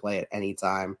for a big play at any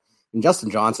time. And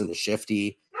Justin Johnson is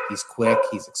shifty. He's quick.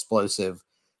 He's explosive.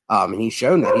 And he's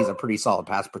shown that he's a pretty solid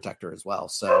pass protector as well.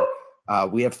 So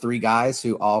we have three guys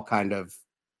who all kind of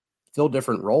fill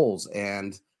different roles.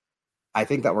 And I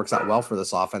think that works out well for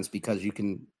this offense, because you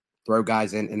can throw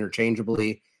guys in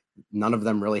interchangeably. None of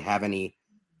them really have any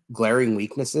glaring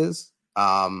weaknesses.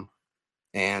 And,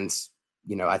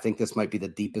 I think this might be the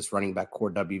deepest running back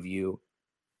core WVU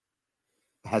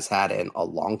has had in a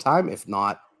long time, if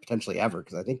not potentially ever,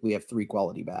 because I think we have three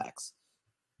quality backs.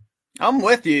 I'm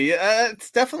with you.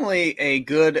 It's definitely a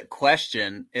good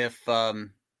question if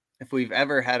we've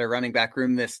ever had a running back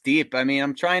room this deep. I mean,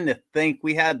 I'm trying to think.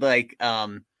 We had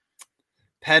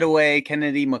Pettaway,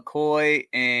 Kennedy McCoy,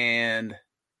 and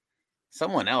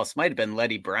someone else. Might have been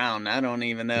Letty Brown. I don't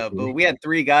even know. But we had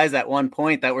three guys at one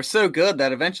point that were so good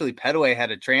that eventually Pettaway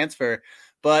had a transfer.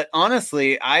 But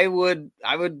honestly, I would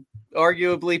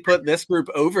arguably put this group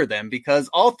over them, because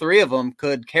all three of them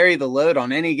could carry the load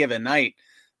on any given night.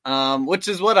 Which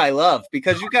is what I love,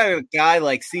 because you got a guy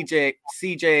like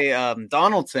CJ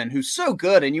Donaldson, who's so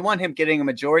good, and you want him getting a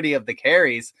majority of the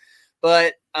carries,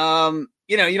 but you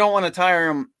don't want to tire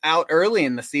him out early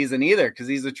in the season either, because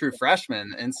he's a true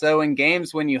freshman. And so in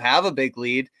games when you have a big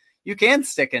lead, you can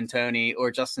stick in Tony or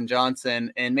Justin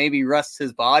Johnson and maybe rust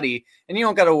his body, and you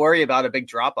don't got to worry about a big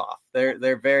drop off.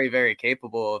 They're very, very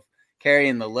capable of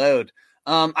carrying the load.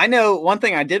 I know one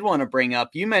thing I did want to bring up.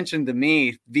 You mentioned to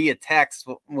me via text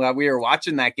while we were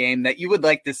watching that game that you would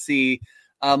like to see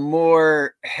a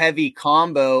more heavy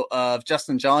combo of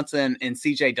Justin Johnson and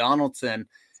CJ Donaldson.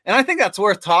 And I think that's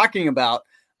worth talking about.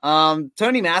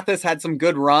 Tony Mathis had some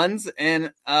good runs,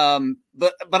 and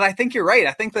but I think you're right.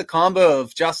 I think the combo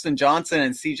of Justin Johnson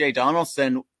and CJ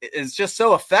Donaldson is just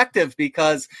so effective,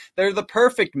 because they're the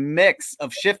perfect mix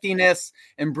of shiftiness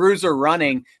and bruiser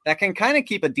running that can kind of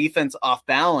keep a defense off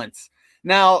balance.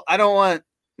 Now, I don't want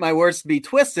my words to be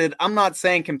twisted. I'm not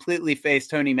saying completely phase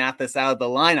Tony Mathis out of the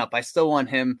lineup. I still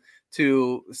want him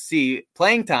to see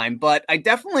playing time, but I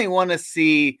definitely want to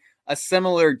see a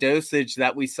similar dosage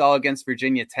that we saw against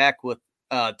Virginia Tech with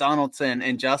Donaldson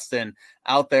and Justin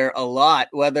out there a lot,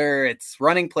 whether it's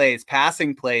running plays,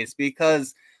 passing plays,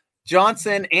 because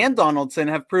Johnson and Donaldson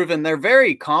have proven they're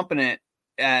very competent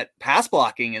at pass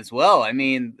blocking as well. I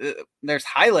mean, there's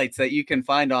highlights that you can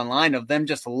find online of them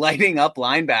just lighting up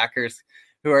linebackers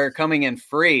who are coming in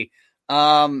free.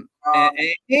 And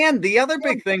the other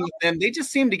big thing with them, they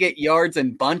just seem to get yards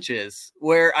in bunches,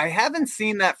 where I haven't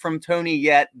seen that from Tony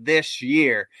yet this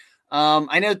year.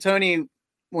 I know Tony,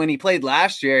 when he played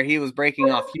last year, he was breaking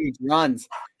off huge runs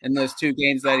in those two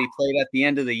games that he played at the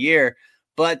end of the year.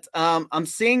 But I'm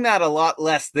seeing that a lot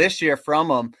less this year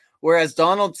from him, whereas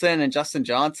Donaldson and Justin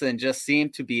Johnson just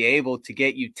seem to be able to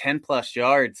get you 10 plus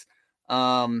yards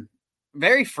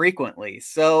very frequently.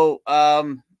 So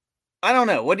I don't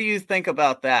know. What do you think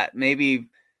about that? Maybe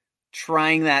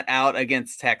trying that out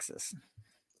against Texas.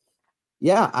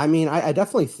 Yeah, I mean, I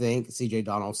definitely think CJ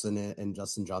Donaldson and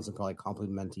Justin Johnson probably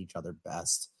complement each other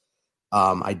best.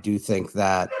 I do think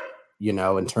that, you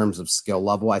know, in terms of skill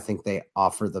level, I think they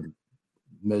offer the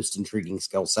most intriguing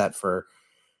skill set for,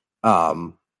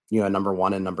 you know, number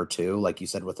one and number two, like you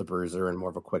said, with a bruiser and more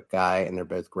of a quick guy, and they're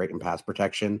both great in pass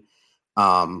protection.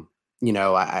 You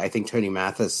know, I think Tony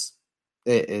Mathis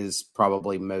is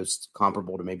probably most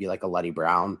comparable to maybe like a Letty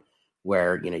Brown,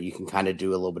 where, you know, you can kind of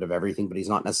do a little bit of everything, but he's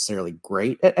not necessarily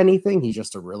great at anything. He's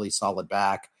just a really solid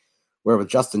back. Where with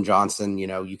Justin Johnson, you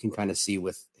know, you can kind of see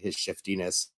with his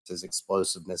shiftiness, his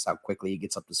explosiveness, how quickly he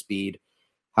gets up to speed,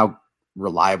 how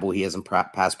reliable he is in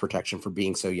pass protection for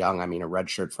being so young. I mean, a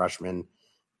redshirt freshman.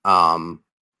 And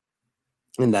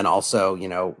then also, you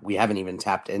know, we haven't even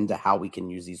tapped into how we can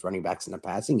use these running backs in the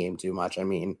passing game too much. I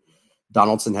mean,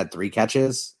 Donaldson had 3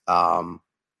 catches.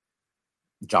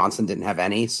 Johnson didn't have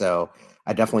any. So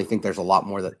I definitely think there's a lot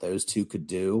more that those two could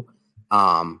do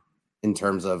in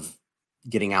terms of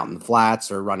getting out in the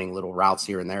flats or running little routes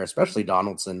here and there, especially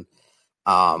Donaldson.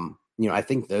 You know, I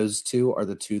think those two are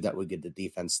the two that would give the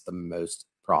defense the most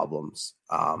problems.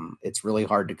 It's really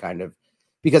hard to kind of,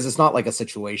 because it's not like a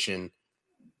situation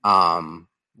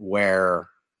where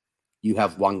you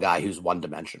have one guy who's one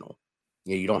dimensional.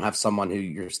 You know, you don't have someone who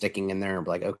you're sticking in there and be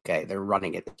like, okay, they're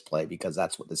running at this play because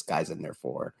that's what this guy's in there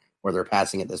for, or they're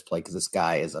passing at this play because this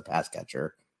guy is a pass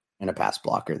catcher and a pass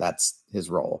blocker. That's his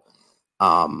role.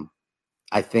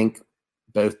 I think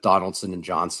both Donaldson and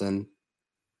Johnson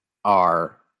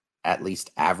are at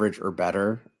least average or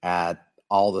better at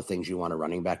all the things you want a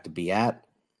running back to be at.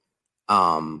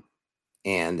 And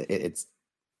it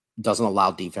doesn't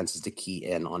allow defenses to key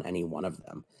in on any one of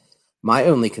them. My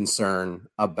only concern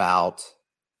about,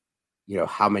 you know,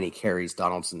 how many carries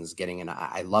Donaldson is getting, and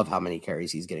I love how many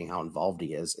carries he's getting, how involved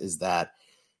he is that,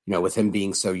 you know, with him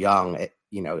being so young,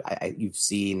 you know, you've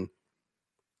seen,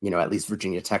 you know, at least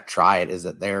Virginia Tech try it, is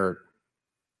that they're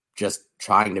just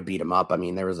trying to beat him up. I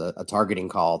mean, there was a targeting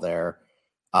call there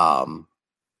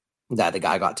that the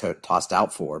guy got tossed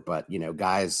out for, but, you know,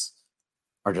 guys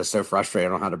are just so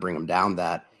frustrated on how to bring him down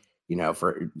that, you know,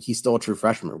 he's still a true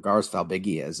freshman, regardless of how big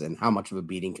he is, and how much of a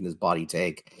beating can his body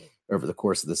take over the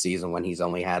course of the season when he's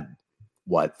only had,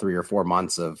 3 or 4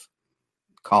 months of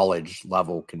college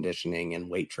level conditioning and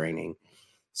weight training.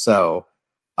 So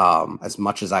as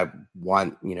much as I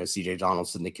want, you know, CJ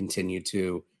Donaldson to continue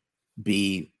to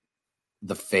be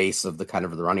the face of the kind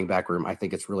of the running back room, I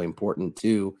think it's really important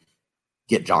to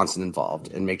get Johnson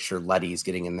involved and make sure Letty's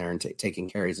getting in there and taking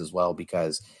carries as well,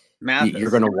 because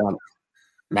you're going to want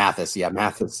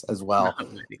Mathis as well,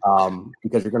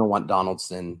 because you're going to want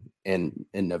Donaldson in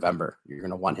November. You're going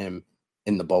to want him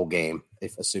in the bowl game,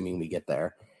 if assuming we get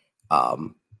there.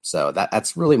 So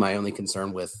that's really my only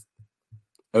concern with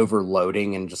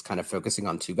overloading and just kind of focusing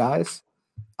on 2 guys,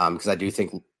 because I do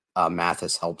think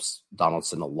Mathis helps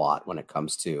Donaldson a lot when it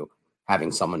comes to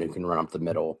having someone who can run up the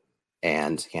middle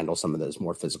and handle some of those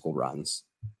more physical runs.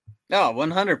 No,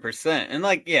 100%. And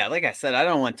like I said, I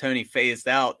don't want Tony phased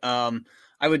out.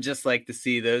 I would just like to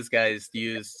see those guys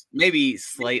used maybe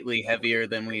slightly heavier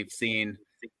than we've seen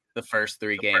the first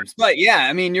 3 games. But yeah,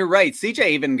 I mean, you're right. CJ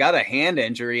even got a hand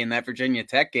injury in that Virginia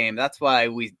Tech game. That's why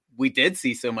we did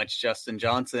see so much Justin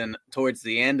Johnson towards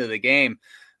the end of the game.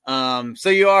 So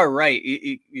you are right.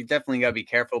 You definitely got to be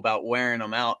careful about wearing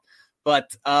them out.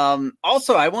 But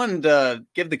also, I wanted to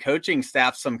give the coaching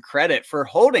staff some credit for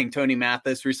holding Tony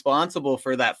Mathis responsible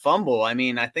for that fumble. I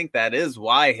mean, I think that is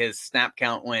why his snap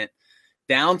count went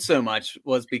down so much,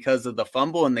 was because of the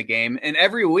fumble in the game. And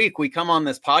every week we come on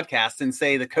this podcast and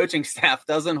say the coaching staff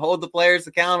doesn't hold the players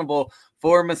accountable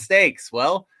for mistakes.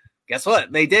 Well, guess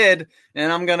what? They did.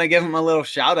 And I'm going to give them a little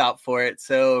shout out for it.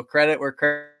 So credit where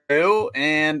credit due.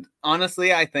 And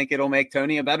honestly, I think it'll make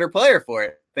Tony a better player for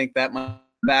it. I think that might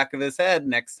back of his head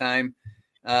next time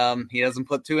he doesn't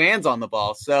put 2 hands on the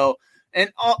ball. So,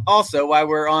 and also while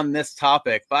we're on this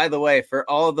topic, by the way, for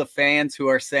all of the fans who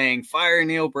are saying fire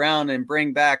Neil Brown and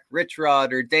bring back Rich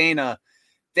Rod or Dana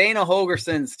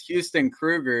Holgerson's Houston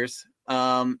Cougars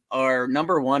are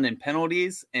number 1 in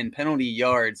penalties and penalty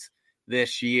yards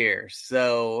this year.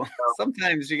 So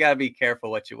sometimes you got to be careful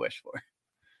what you wish for.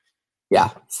 Yeah,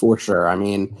 for sure. I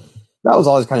mean, that was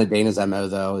always kind of Dana's MO,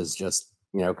 though, is just,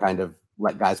 you know, kind of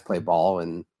let guys play ball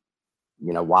and,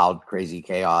 you know, wild, crazy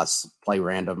chaos, play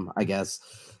random, I guess.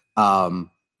 And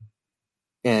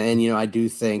you know, I do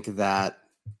think that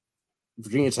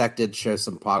Virginia Tech did show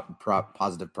some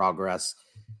positive progress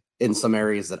in some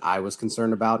areas that I was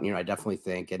concerned about. You know, I definitely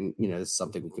think, and, you know, this is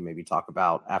something we can maybe talk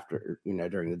about after, you know,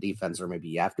 during the defense or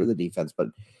maybe after the defense, but,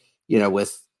 you know,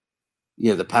 with,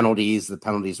 you know, the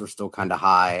penalties were still kind of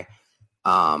high.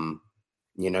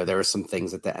 You know, there were some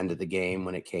things at the end of the game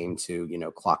when it came to, you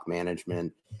know, clock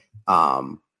management.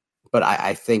 But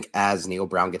I think as Neal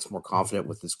Brown gets more confident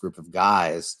with this group of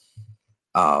guys,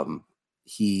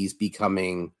 he's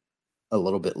becoming a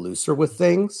little bit looser with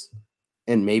things.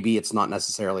 And maybe it's not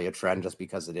necessarily a trend just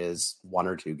because it is 1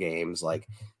 or 2 games, like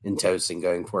in Tosin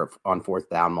going for it on 4th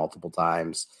down multiple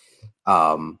times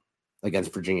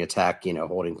against Virginia Tech,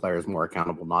 holding players more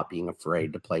accountable, not being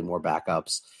afraid to play more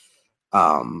backups.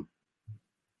 I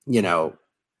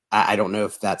don't know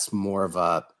if that's more of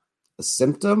a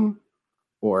symptom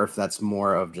or if that's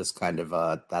more of just kind of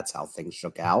that's how things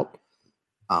shook out.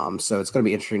 So it's going to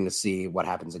be interesting to see what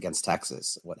happens against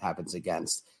Texas, what happens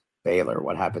against Baylor,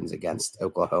 what happens against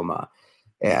Oklahoma.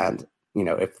 And,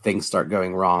 if things start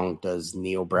going wrong, does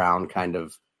Neal Brown kind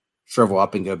of shrivel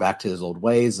up and go back to his old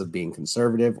ways of being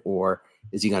conservative, or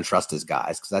is he going to trust his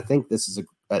guys? Because I think this is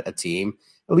a team,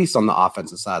 at least on the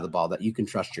offensive side of the ball, that you can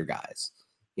trust your guys,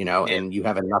 and you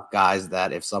have enough guys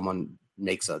that if someone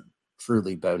makes a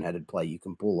truly boneheaded play, you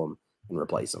can pull them and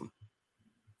replace them.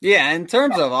 Yeah, in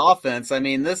terms of offense, I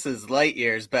mean, this is light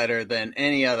years better than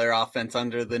any other offense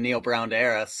under the Neal Brown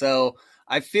era. So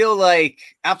I feel like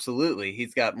absolutely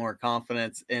he's got more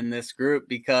confidence in this group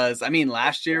because, I mean,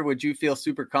 last year, would you feel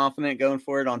super confident going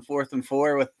for it on 4th and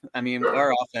 4 with,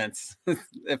 our offense,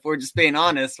 if we're just being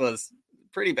honest, was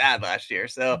pretty bad last year.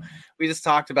 So we just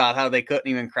talked about how they couldn't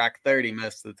even crack 30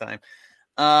 most of the time.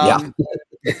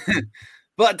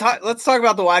 But let's talk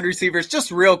about the wide receivers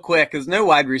just real quick because no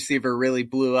wide receiver really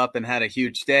blew up and had a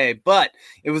huge day. But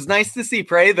it was nice to see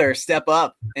Prather step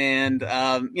up and,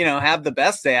 have the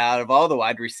best day out of all the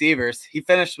wide receivers. He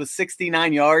finished with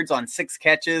 69 yards on 6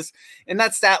 catches. And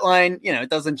that stat line, it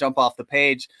doesn't jump off the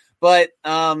page. But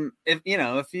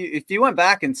if you went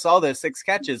back and saw those 6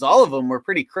 catches, all of them were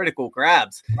pretty critical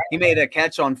grabs. He made a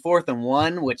catch on 4th and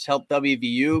 1, which helped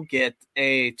WVU get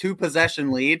a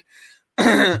 2-possession lead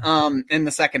in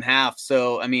the second half.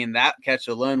 So, that catch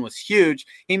alone was huge.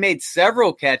 He made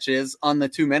several catches on the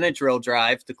 2-minute drill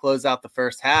drive to close out the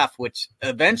first half, which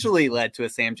eventually led to a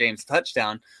Sam James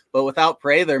touchdown. But without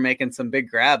Prather making some big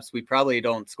grabs, we probably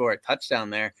don't score a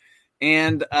touchdown there.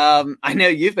 And I know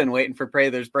you've been waiting for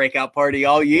Prather's breakout party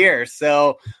all year.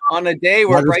 So on a day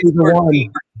where Bryce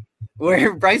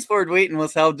Ford Wheaton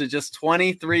was held to just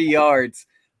 23 yards,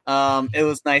 it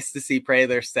was nice to see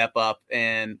Prather step up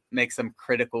and make some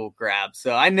critical grabs.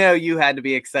 So I know you had to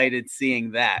be excited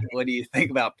seeing that. What do you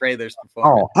think about Prather's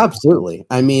performance? Oh, absolutely.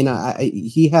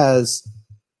 He has,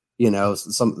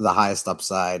 some of the highest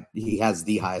upside. He has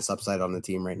the highest upside on the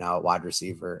team right now at wide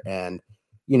receiver. And,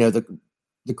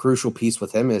 the crucial piece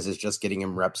with him is just getting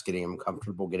him reps, getting him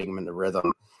comfortable, getting him into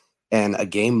rhythm. And a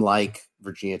game like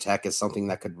Virginia Tech is something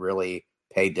that could really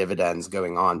pay dividends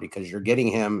going on because you're getting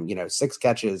him, 6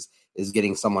 catches is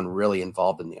getting someone really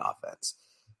involved in the offense.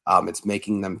 It's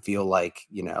making them feel like,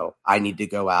 I need to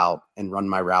go out and run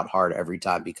my route hard every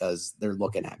time because they're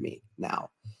looking at me now.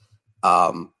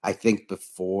 I think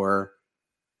before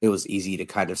it was easy to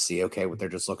kind of see, okay, they're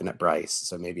just looking at Bryce,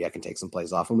 so maybe I can take some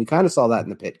plays off. And we kind of saw that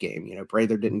in the Pitt game.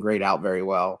 Prather didn't grade out very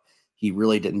well. He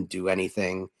really didn't do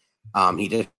anything. He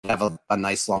did have a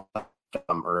nice long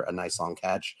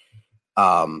catch.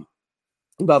 But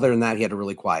other than that, he had a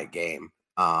really quiet game.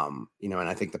 And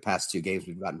I think the past 2 games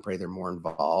we've gotten Prather more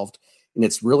involved, and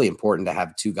it's really important to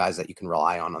have 2 guys that you can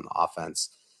rely on the offense.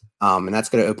 And that's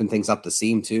going to open things up the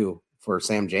seam too for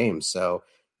Sam James. So,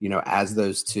 as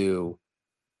those 2,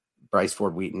 Bryce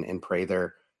Ford Wheaton and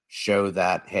Prather, show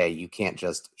that, hey, you can't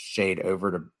just shade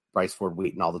over to Bryce Ford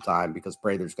Wheaton all the time because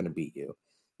Prather's going to beat you.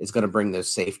 It's going to bring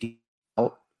those safety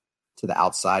out to the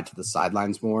outside, to the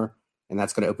sidelines more. And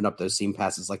that's going to open up those seam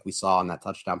passes like we saw on that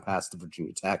touchdown pass to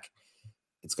Virginia Tech.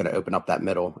 It's going to open up that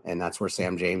middle, and that's where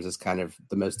Sam James is kind of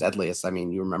the most deadliest.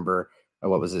 You remember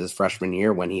what was it, his freshman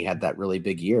year when he had that really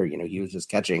big year? He was just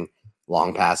catching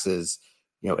long passes,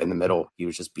 in the middle. He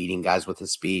was just beating guys with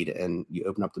his speed, and you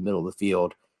open up the middle of the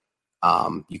field.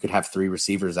 You could have 3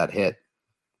 receivers that hit,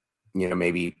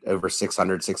 maybe over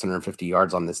 600, 650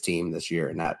 yards on this team this year,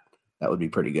 and that would be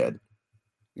pretty good.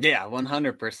 Yeah,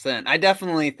 100%. I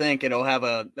definitely think it'll have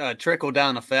a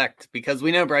trickle-down effect because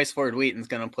we know Bryce Ford Wheaton's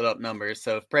going to put up numbers.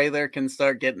 So if Prather can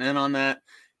start getting in on that,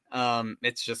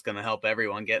 it's just going to help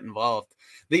everyone get involved.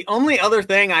 The only other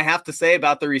thing I have to say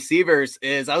about the receivers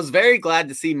is I was very glad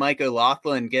to see Mike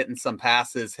O'Loughlin getting some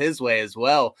passes his way as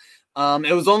well.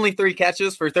 It was only 3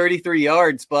 catches for 33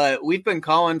 yards, but we've been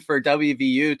calling for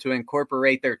WVU to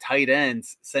incorporate their tight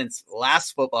ends since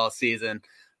last football season.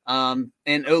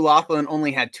 And O'Loughlin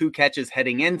only had 2 catches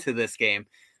heading into this game.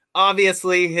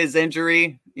 Obviously, his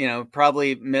injury,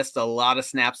 probably missed a lot of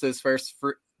snaps those first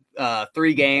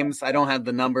 3 games. I don't have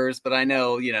the numbers, but I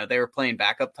know, they were playing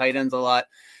backup tight ends a lot.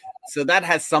 So that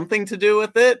has something to do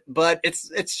with it, but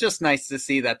it's just nice to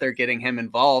see that they're getting him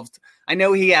involved. I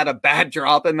know he had a bad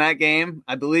drop in that game.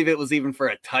 I believe it was even for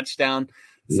a touchdown.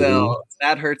 So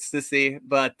that hurts to see.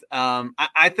 But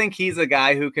I think he's a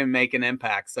guy who can make an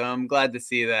impact. So I'm glad to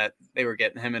see that they were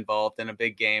getting him involved in a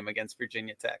big game against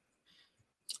Virginia Tech.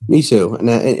 Me too. And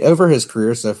over his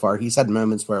career so far, he's had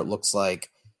moments where it looks like,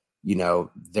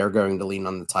 they're going to lean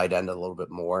on the tight end a little bit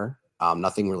more.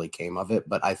 Nothing really came of it.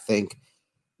 But I think,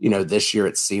 this year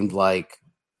it seemed like,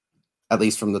 at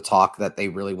least from the talk, that they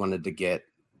really wanted to get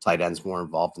tight ends more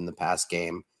involved in the pass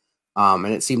game. And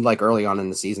it seemed like early on in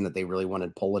the season that they really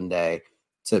wanted Polonday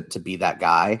to be that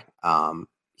guy.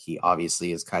 He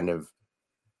obviously has kind of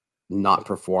not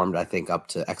performed, I think, up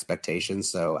to expectations.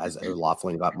 So as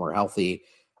O'Loughlin got more healthy,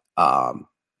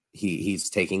 he's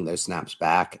taking those snaps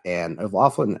back. And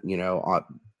O'Loughlin,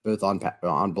 both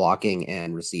on blocking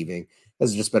and receiving,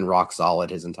 has just been rock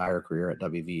solid his entire career at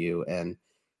WVU. And,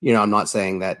 I'm not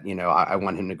saying that, I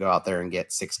want him to go out there and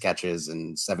get 6 catches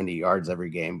and 70 yards every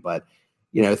game, but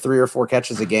 3 or 4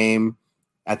 catches a game,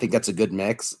 I think that's a good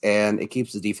mix, and it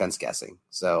keeps the defense guessing.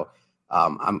 So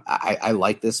I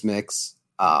like this mix.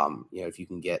 If you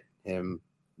can get him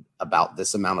about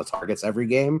this amount of targets every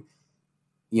game,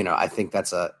 I think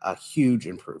that's a huge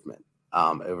improvement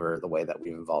over the way that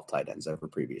we've involved tight ends over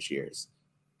previous years.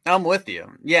 I'm with you.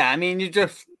 Yeah, I mean, you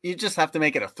just have to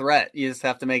make it a threat. You just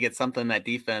have to make it something that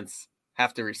defense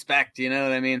have to respect. You know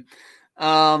what I mean?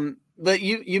 But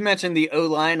you mentioned the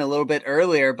O-line a little bit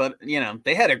earlier, but,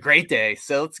 they had a great day.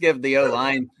 So let's give the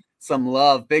O-line some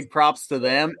love. Big props to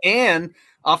them. And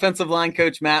offensive line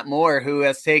coach Matt Moore, who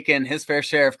has taken his fair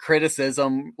share of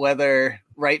criticism, whether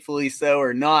rightfully so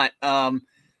or not.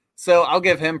 So I'll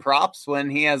give him props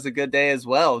when he has a good day as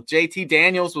well. JT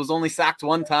Daniels was only sacked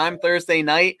 1 time Thursday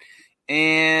night,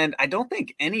 and I don't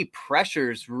think any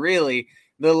pressures really.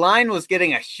 The line was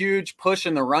getting a huge push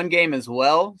in the run game as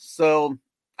well. So,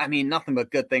 I mean, nothing but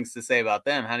good things to say about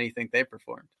them. How do you think they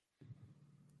performed?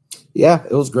 Yeah,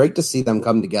 it was great to see them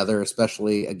come together,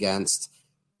 especially against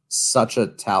such a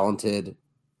talented,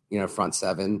 front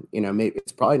seven. Maybe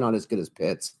it's probably not as good as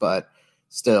Pitt's, but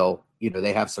still,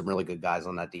 they have some really good guys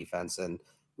on that defense, and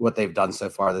what they've done so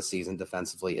far this season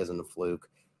defensively isn't a fluke.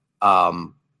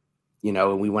 And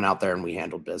we went out there and we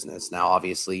handled business. Now,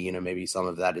 obviously, maybe some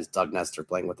of that is Doug Nestor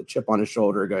playing with a chip on his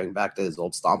shoulder, going back to his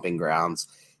old stomping grounds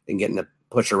and getting to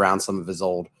push around some of his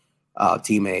old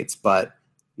teammates. But,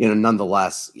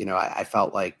 nonetheless, I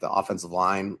felt like the offensive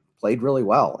line played really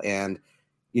well. And,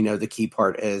 the key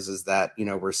part is that,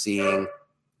 we're seeing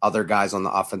other guys on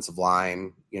the offensive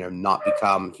line, not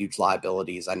become huge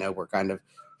liabilities. I know we're kind of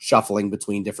shuffling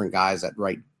between different guys at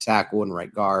right tackle and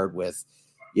right guard with,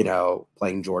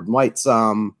 playing Jordan White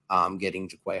some, getting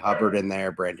Jaquay Hubbard in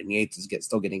there. Brandon Yates is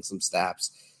still getting some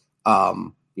snaps.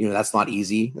 That's not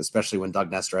easy, especially when Doug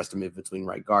Nestor has to move between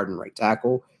right guard and right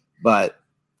tackle. But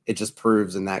it just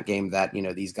proves in that game that,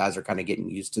 these guys are kind of getting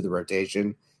used to the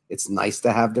rotation. It's nice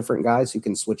to have different guys who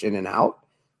can switch in and out.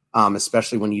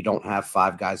 Especially when you don't have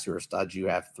 5 guys who are studs. You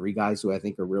have 3 guys who I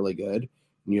think are really good,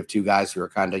 and you have 2 guys who are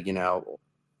kind of,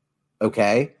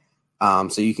 okay.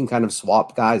 So you can kind of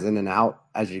swap guys in and out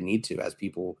as you need to, as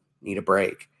people need a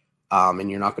break.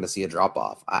 And you're not going to see a drop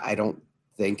off. I don't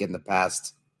think in the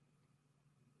past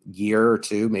year or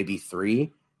 2, maybe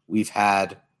 3, we've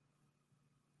had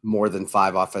more than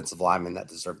 5 offensive linemen that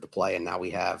deserve to play. And now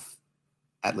we have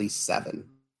at least 7.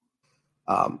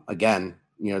 Again,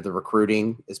 the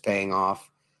recruiting is paying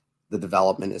off. The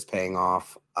development is paying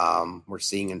off. We're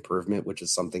seeing improvement, which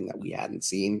is something that we hadn't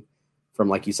seen from,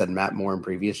 like you said, Matt Moore in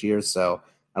previous years. So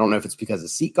I don't know if it's because the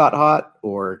seat got hot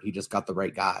or he just got the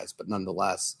right guys, but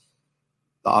nonetheless,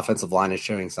 the offensive line is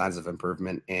showing signs of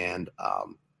improvement, and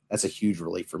that's a huge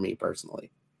relief for me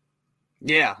personally.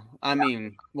 Yeah, I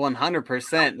mean,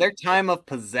 100%. Their time of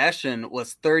possession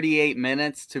was 38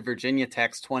 minutes to Virginia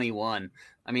Tech's 21.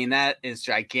 I mean, that is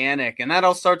gigantic. And that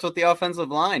all starts with the offensive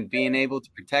line, being able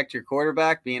to protect your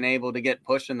quarterback, being able to get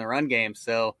pushed in the run game.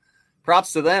 So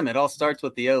props to them. It all starts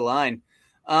with the O-line.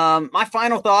 My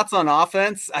final thoughts on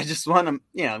offense, I just want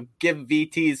to, give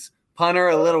VT's punter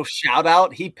a little shout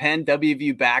out. He penned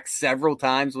WVU back several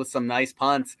times with some nice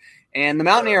punts. And the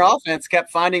Mountaineer offense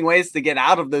kept finding ways to get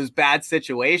out of those bad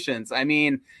situations. I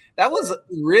mean, that was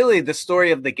really the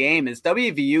story of the game is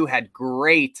WVU had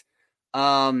great,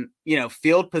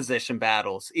 field position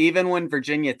battles. Even when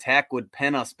Virginia Tech would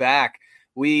pin us back,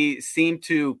 we seemed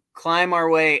to climb our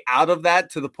way out of that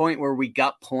to the point where we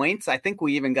got points. I think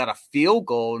we even got a field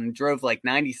goal and drove like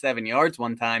 97 yards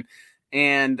one time.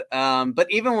 And, but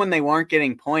even when they weren't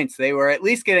getting points, they were at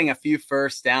least getting a few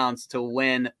first downs to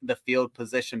win the field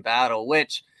position battle,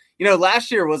 which,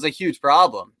 last year was a huge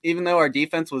problem. Even though our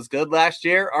defense was good last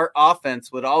year, our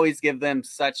offense would always give them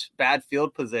such bad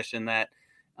field position that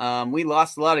we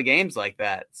lost a lot of games like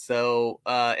that. So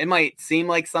it might seem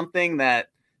like something that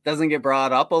doesn't get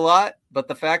brought up a lot, but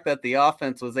the fact that the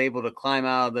offense was able to climb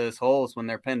out of those holes when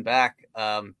they're pinned back,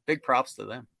 big props to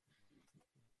them.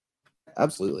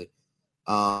 Absolutely.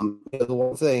 The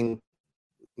one thing,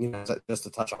 just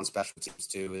to touch on special teams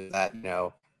too, is that,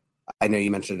 I know you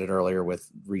mentioned it earlier with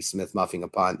Reese Smith muffing a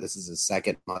punt. This is his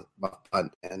second muff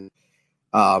punt. And,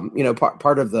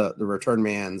 part of the return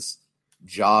man's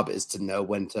job is to know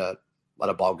when to let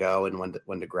a ball go and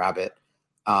when to grab it.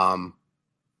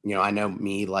 I know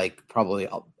me, like probably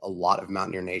a lot of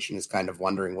Mountaineer Nation is kind of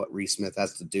wondering what Reese Smith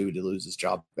has to do to lose his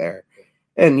job there.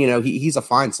 And, he's a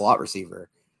fine slot receiver,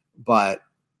 but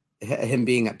him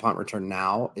being at punt return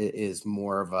now is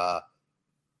more of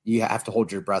you have to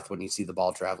hold your breath when you see the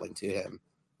ball traveling to him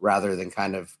rather than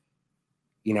kind of,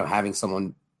 having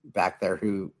someone back there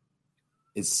who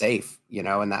is safe,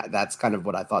 and that's kind of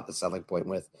what I thought the selling point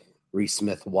with Reese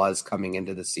Smith was coming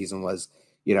into the season was,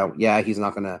 he's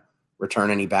not going to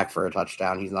return any back for a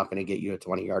touchdown. He's not going to get you a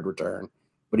 20-yard return,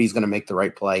 but he's going to make the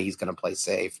right play. He's going to play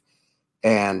safe.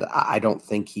 And I don't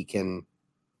think he can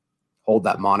hold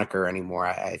that moniker anymore.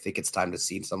 I think it's time to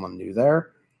see someone new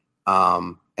there.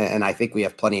 And I think we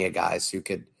have plenty of guys who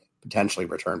could potentially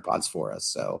return punts for us.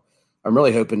 So I'm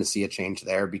really hoping to see a change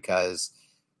there because,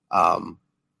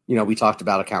 we talked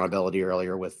about accountability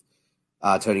earlier with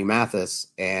Tony Mathis,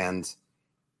 and,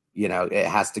 it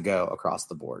has to go across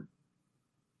the board.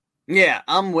 Yeah,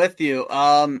 I'm with you.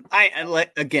 I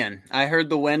heard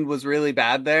the wind was really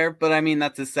bad there, but I mean,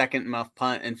 that's his second muff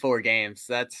punt in 4 games.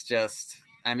 That's just,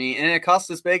 and it cost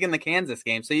us big in the Kansas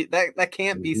game. So that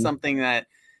can't be something that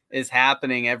is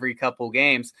happening every couple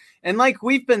games. And like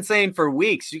we've been saying for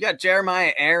weeks, you got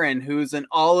Jeremiah Aaron, who's an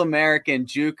All-American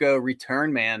JUCO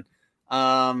return man.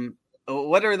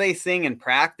 What are they seeing in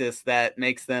practice that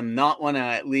makes them not want to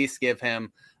at least give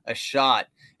him a shot?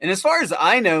 And as far as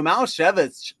I know,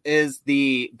 Malashevich is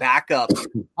the backup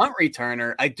punt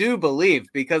returner, I do believe,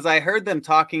 because I heard them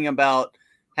talking about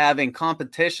having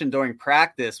competition during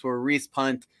practice where Reese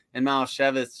Punt and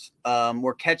Malashevich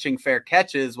were catching fair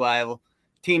catches while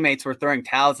teammates were throwing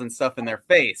towels and stuff in their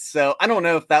face. So I don't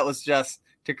know if that was just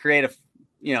to create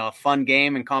a fun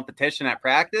game and competition at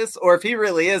practice, or if he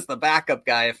really is the backup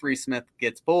guy if Reese Smith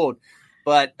gets pulled.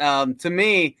 But to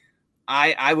me,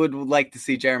 I would like to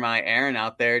see Jeremiah Aaron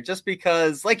out there just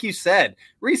because, like you said,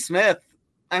 Reese Smith,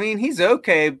 he's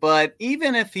okay, but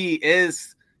even if he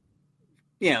is,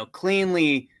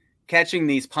 cleanly catching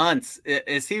these punts,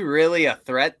 is he really a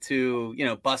threat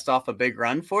to, bust off a big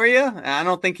run for you? I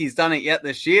don't think he's done it yet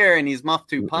this year, and he's muffed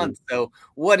 2 punts. So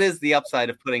what is the upside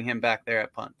of putting him back there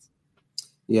at punts?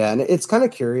 Yeah, and it's kind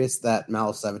of curious that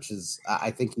Malashevich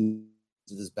I think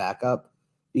he's his backup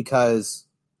because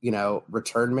 –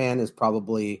 return man is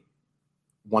probably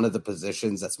one of the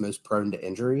positions that's most prone to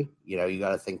injury. You got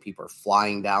to think people are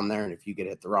flying down there, and if you get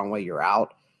hit the wrong way, you're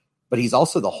out. But he's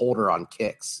also the holder on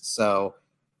kicks. So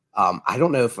I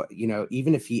don't know if,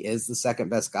 even if he is the second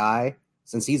best guy,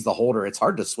 since he's the holder, it's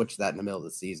hard to switch that in the middle of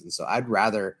the season. So I'd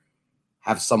rather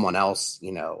have someone else,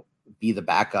 be the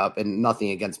backup, and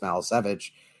nothing against Malashevich,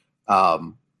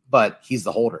 but he's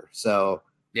the holder. So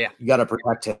yeah, you got to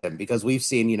protect him because we've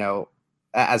seen,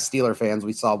 as Steeler fans,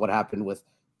 we saw what happened with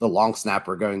the long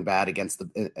snapper going bad against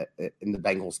in the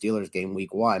Bengals Steelers game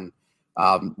week 1.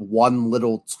 One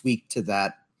little tweak to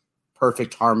that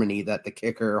perfect harmony that the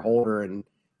kicker, holder, and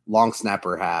long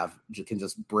snapper have can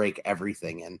just break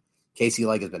everything. And Casey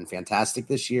Legg has been fantastic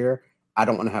this year. I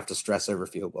don't want to have to stress over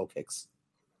field goal kicks.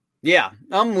 Yeah,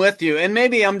 I'm with you. And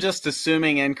maybe I'm just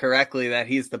assuming incorrectly that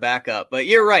he's the backup, but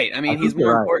you're right. He's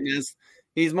more important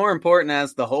He's more important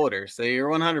as the holder. So you're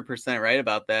 100% right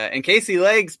about that. And Casey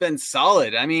Legg's been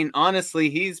solid. Honestly,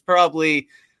 he's probably,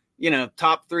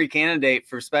 top 3 candidate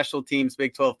for special teams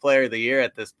Big 12 player of the year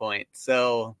at this point.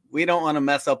 So we don't want to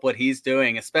mess up what he's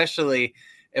doing, especially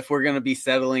if we're going to be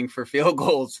settling for field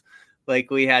goals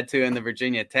like we had to in the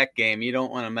Virginia Tech game. You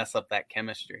don't want to mess up that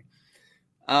chemistry.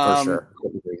 For sure.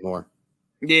 Couldn't agree more.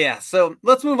 Yeah, so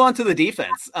let's move on to the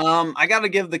defense. I got to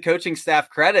give the coaching staff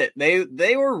credit.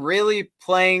 They were really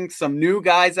playing some new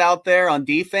guys out there on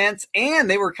defense, and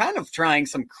they were kind of trying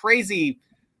some crazy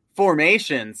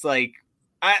formations. Like,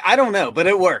 I don't know, but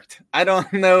it worked. I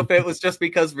don't know if it was just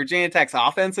because Virginia Tech's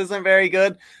offense isn't very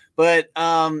good, but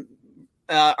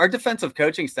our defensive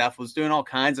coaching staff was doing all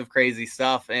kinds of crazy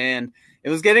stuff, and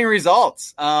it was getting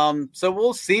results. So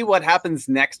we'll see what happens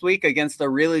next week against a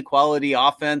really quality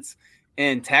offense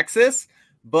in Texas.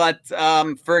 But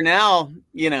for now,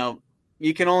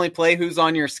 you can only play who's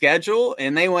on your schedule,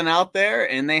 and they went out there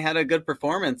and they had a good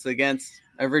performance against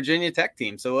a Virginia Tech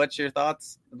team. So what's your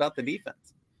thoughts about the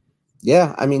defense?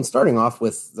 Yeah, I mean, starting off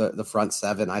with the front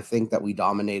seven, I think that we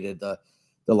dominated the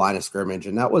line of scrimmage,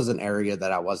 and that was an area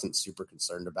that I wasn't super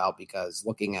concerned about, because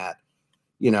looking at,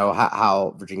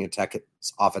 how Virginia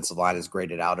Tech's offensive line is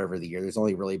graded out over the year, there's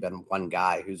only really been one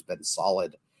guy who's been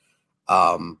solid.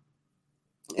 And,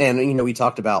 we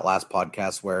talked about last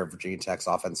podcast where Virginia Tech's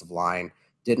offensive line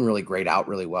didn't really grade out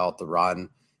really well at the run,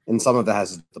 and some of that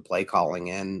has the play calling.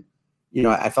 And,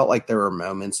 I felt like there were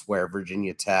moments where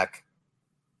Virginia Tech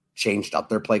changed up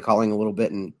their play calling a little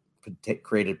bit and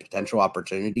created potential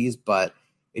opportunities, but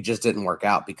it just didn't work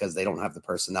out because they don't have the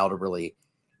personnel to really,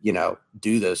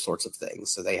 do those sorts of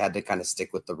things. So they had to kind of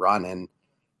stick with the run. And,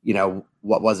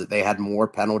 what was it? They had more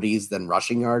penalties than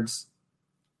rushing yards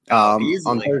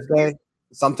on Thursday,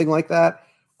 something like that.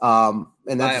 And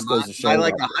that just goes to show. I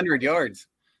like 100 yards.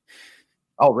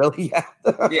 Oh, really? Yeah.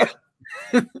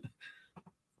 Yeah.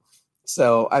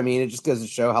 So, I mean, it just goes to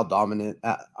show how dominant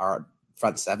our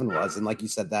front seven was. And like you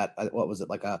said, that, what was it,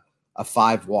 like a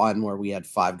 5-1 where we had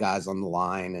 5 guys on the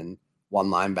line and 1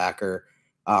 linebacker.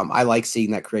 I like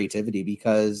seeing that creativity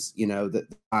because, the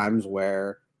times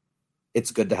where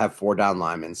it's good to have 4 down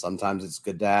linemen. Sometimes it's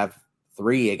good to have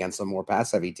 3 against a more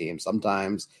pass heavy team.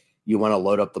 Sometimes you want to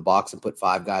load up the box and put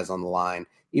 5 guys on the line,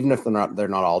 even if they're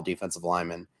not all defensive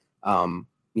linemen.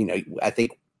 I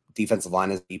think defensive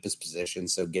line is the deepest position.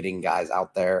 So getting guys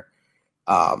out there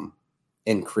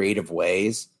in creative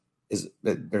ways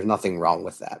there's nothing wrong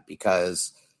with that,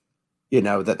 because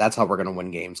that's how we're going to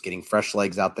win games, getting fresh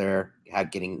legs out there,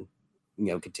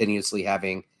 continuously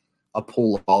having a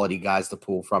pool of quality guys to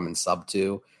pull from and sub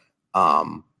to.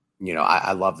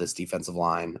 I love this defensive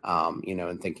line,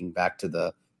 and thinking back to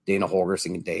the Dana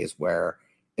Holgorsen days where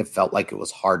it felt like it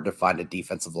was hard to find a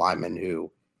defensive lineman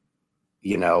who,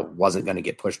 wasn't going to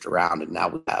get pushed around. And now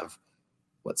we have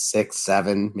 6,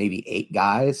 7, maybe 8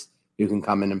 guys who can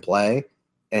come in and play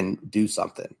and do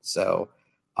something. So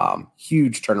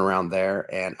huge turnaround there.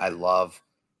 And I love,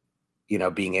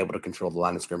 being able to control the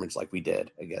line of scrimmage like we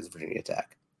did against Virginia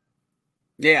Tech.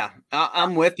 Yeah,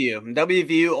 I'm with you.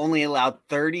 WVU only allowed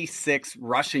 36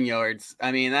 rushing yards.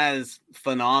 I mean, that is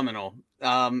phenomenal.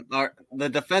 The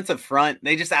defensive front,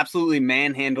 they just absolutely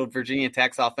manhandled Virginia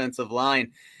Tech's offensive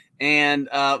line. And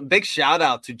big shout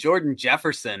out to Jordan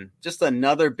Jefferson. Just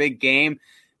another big game.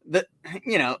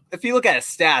 If you look at his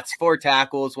stats, 4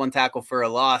 tackles, 1 tackle for a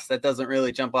loss, that doesn't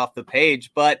really jump off the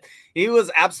page, but he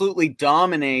was absolutely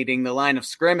dominating the line of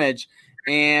scrimmage.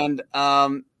 And,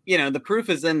 the proof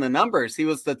is in the numbers. He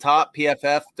was the top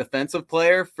PFF defensive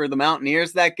player for the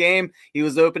Mountaineers that game. He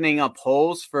was opening up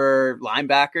holes for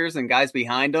linebackers and guys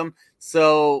behind him.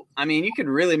 So, I mean, you could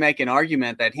really make an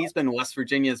argument that he's been West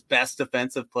Virginia's best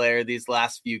defensive player these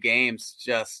last few games.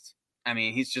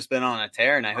 He's just been on a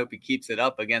tear, and I hope he keeps it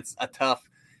up against a tough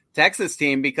Texas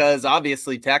team, because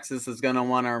obviously Texas is going to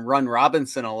want to run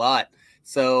Robinson a lot.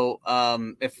 So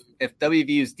if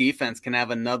WVU's defense can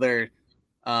have another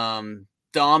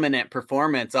dominant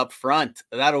performance up front,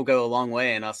 that'll go a long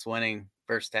way in us winning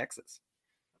versus Texas.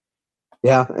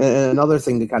 Yeah, and another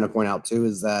thing to kind of point out too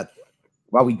is that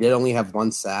while we did only have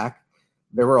 1 sack,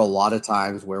 there were a lot of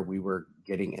times where we were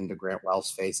getting into Grant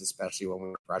Wells' face, especially when we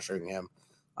were pressuring him.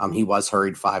 He was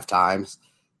hurried 5 times.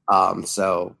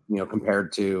 So,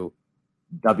 compared to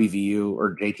WVU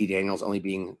or JT Daniels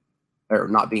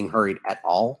not being hurried at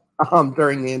all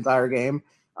during the entire game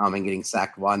and getting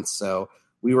sacked once. So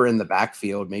we were in the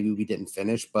backfield. Maybe we didn't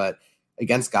finish, but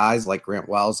against guys like Grant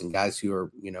Wells and guys who are,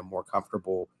 more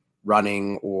comfortable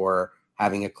running or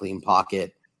having a clean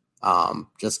pocket,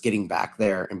 just getting back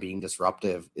there and being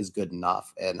disruptive is good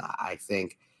enough. And I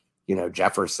think,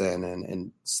 Jefferson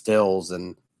and Stills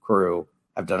and crew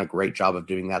have done a great job of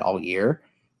doing that all year.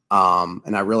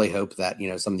 And I really hope that,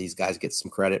 some of these guys get some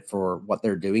credit for what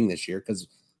they're doing this year, because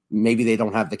maybe they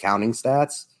don't have the counting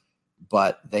stats,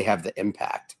 but they have the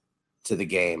impact to the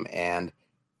game. And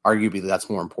arguably that's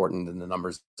more important than the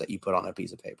numbers that you put on a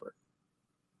piece of paper.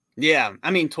 Yeah.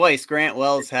 I mean, twice Grant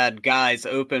Wells had guys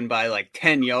open by like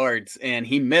 10 yards and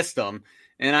he missed them.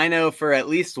 And I know for at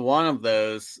least one of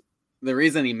those, the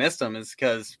reason he missed them is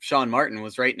because Sean Martin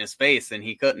was right in his face and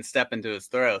he couldn't step into his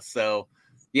throw. So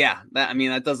yeah,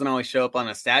 that doesn't always show up on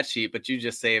a stat sheet, but you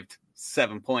just saved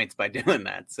 7 points by doing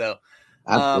that. So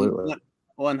absolutely.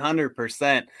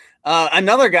 100%.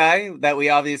 Another guy that we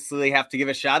obviously have to give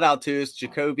a shout out to is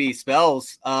Jacoby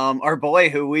Spells, our boy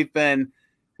who we've been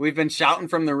shouting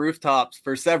from the rooftops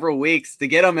for several weeks to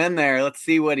get him in there. Let's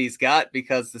see what he's got,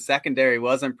 because the secondary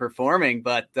wasn't performing,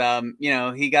 but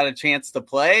he got a chance to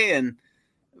play and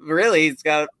really, he's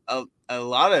got a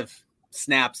lot of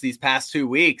snaps these past 2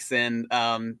 weeks. And,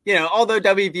 although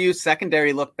WVU's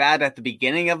secondary looked bad at the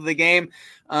beginning of the game,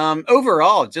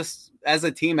 overall, just as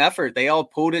a team effort, they all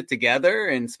pulled it together,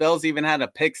 and Spells even had a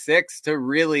pick six to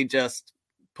really just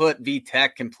put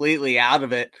VTech completely out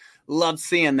of it. Loved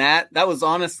seeing that. That was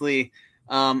honestly,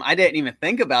 I didn't even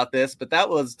think about this, but that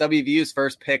was WVU's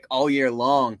first pick all year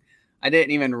long. I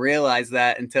didn't even realize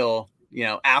that until,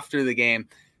 after the game.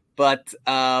 But,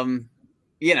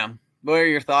 what are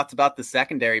your thoughts about the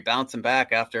secondary bouncing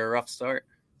back after a rough start?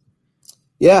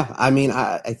 Yeah, I mean,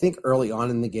 I think early on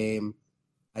in the game,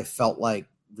 I felt like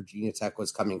Virginia Tech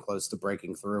was coming close to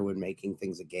breaking through and making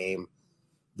things a game.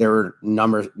 There were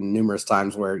numerous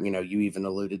times where, you even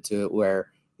alluded to it,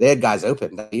 where they had guys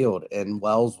open the field, and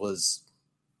Wells was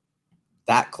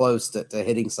that close to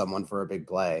hitting someone for a big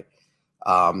play.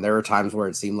 There were times where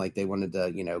it seemed like they wanted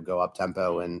to, go up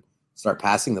tempo and start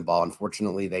passing the ball.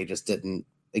 Unfortunately, they just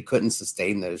couldn't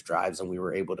sustain those drives, and we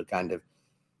were able to kind of,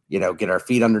 get our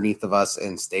feet underneath of us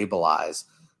and stabilize.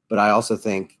 But I also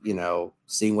think,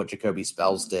 seeing what Jacoby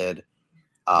Spells did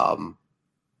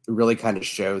really kind of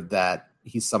showed that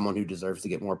he's someone who deserves to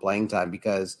get more playing time,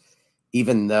 because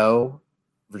even though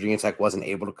Virginia Tech wasn't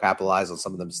able to capitalize on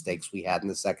some of the mistakes we had in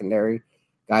the secondary,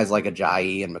 guys like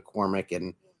Ajayi and McCormick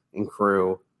and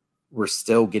crew were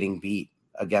still getting beat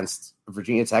against a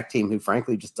Virginia Tech team who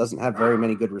frankly just doesn't have very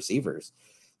many good receivers.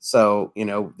 So,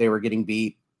 they were getting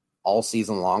beat all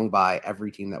season long by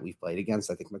every team that we've played against.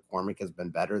 I think McCormick has been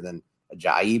better than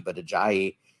Ajayi, but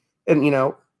Ajayi, and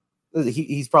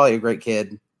he's probably a great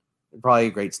kid, probably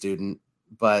a great student,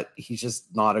 but he's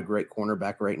just not a great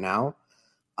cornerback right now.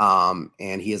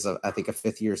 And he is I think a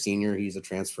fifth-year senior. He's a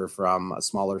transfer from a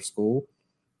smaller school,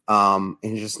 and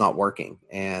he's just not working.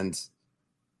 And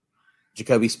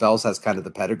Jacoby Spells has kind of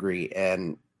the pedigree,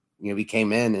 and he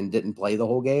came in and didn't play the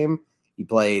whole game. He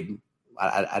played,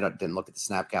 I didn't look at the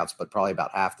snap counts, but probably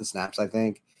about half the snaps, I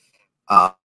think.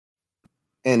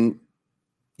 And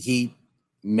he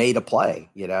made a play,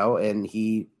 and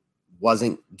he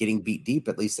wasn't getting beat deep,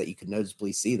 at least that you could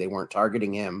noticeably see. They weren't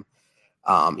targeting him.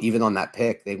 Even on that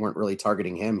pick, they weren't really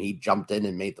targeting him. He jumped in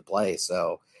and made the play.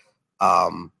 So,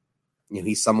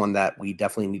 he's someone that we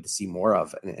definitely need to see more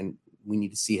of, and we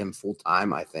need to see him full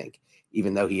time, I think,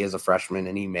 even though he is a freshman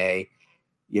and he may,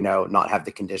 not have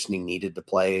the conditioning needed to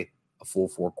play a full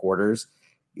 4 quarters.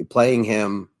 Playing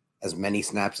him as many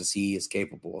snaps as he is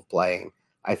capable of playing,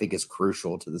 I think, is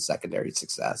crucial to the secondary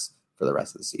success for the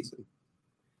rest of the season.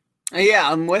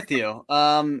 Yeah, I'm with you.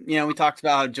 We talked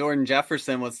about how Jordan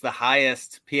Jefferson was the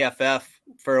highest PFF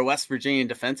for a West Virginia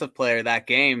defensive player that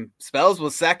game. Spells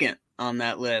was second on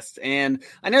that list. And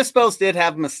I know Spells did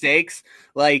have mistakes.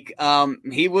 Like,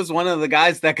 he was one of the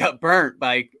guys that got burnt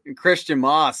by Christian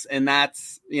Moss. And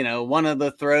that's, one of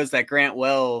the throws that Grant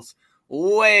Wells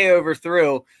way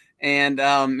overthrew.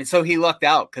 And so he lucked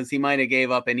out because he might have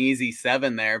gave up an easy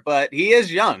 7 there. But he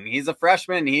is young. He's a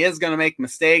freshman. He is going to make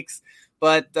mistakes.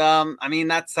 But,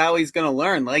 that's how he's going to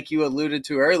learn. Like you alluded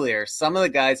to earlier, some of the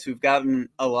guys who've gotten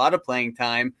a lot of playing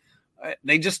time,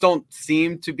 they just don't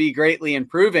seem to be greatly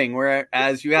improving.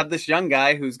 Whereas you have this young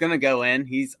guy who's going to go in.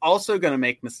 He's also going to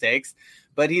make mistakes,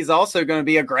 but he's also going to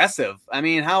be aggressive. I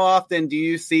mean, how often do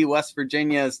you see West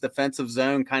Virginia's defensive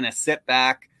zone kind of sit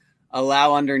back,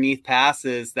 allow underneath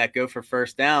passes that go for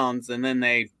first downs, and then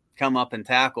they come up and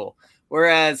tackle?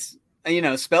 Whereas,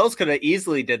 Spells could have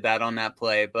easily did that on that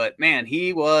play, but man,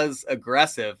 he was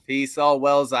aggressive. He saw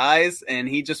Wells' eyes and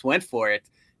he just went for it.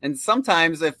 And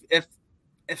sometimes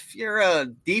if you're a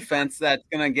defense that's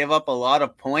going to give up a lot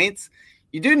of points,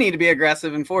 you do need to be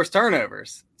aggressive and force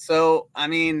turnovers. So,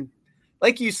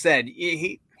 like you said,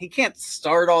 he can't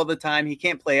start all the time. He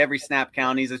can't play every snap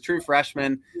count. He's a true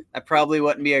freshman. That probably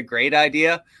wouldn't be a great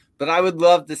idea, but I would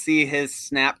love to see his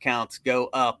snap counts go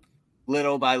up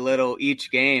little by little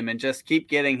each game and just keep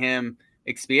getting him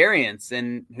experience.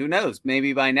 And who knows,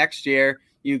 maybe by next year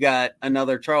you got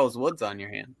another Charles Woods on your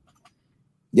hand.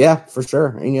 Yeah, for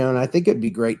sure. And I think it'd be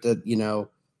great to,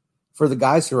 for the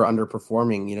guys who are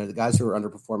underperforming, the guys who are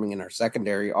underperforming in our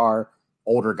secondary are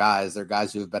older guys. They're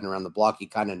guys who have been around the block. You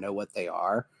kind of know what they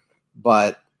are,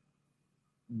 but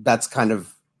that's kind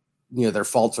of, their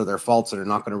faults are their faults, and they're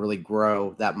not going to really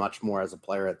grow that much more as a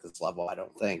player at this level, I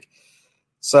don't think.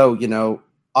 So,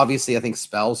 obviously I think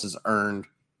Spells has earned,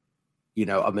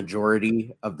 a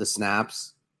majority of the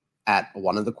snaps at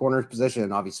one of the corners position.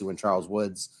 And obviously when Charles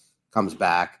Woods comes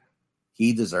back,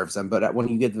 he deserves them. But when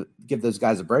you give those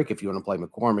guys a break, if you want to play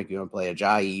McCormick, you want to play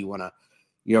Ajayi, you want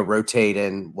to, rotate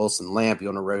in Wilson Lamp, you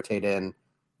want to rotate in,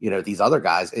 these other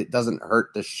guys, it doesn't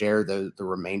hurt to share the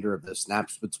remainder of those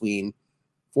snaps between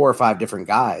 4 or 5 different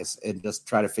guys and just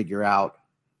try to figure out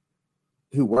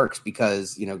who works,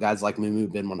 because, guys like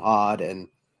Mumu Bin Wanhad and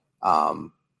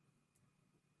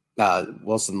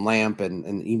Wilson Lamp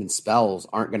and even Spells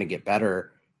aren't going to get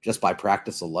better just by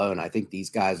practice alone. I think these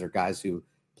guys are guys who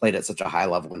played at such a high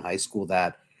level in high school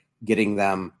that getting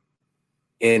them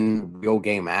in real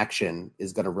game action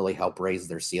is going to really help raise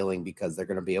their ceiling, because they're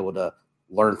going to be able to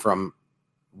learn from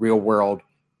real world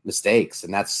mistakes.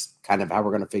 And that's kind of how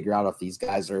we're going to figure out if these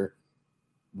guys are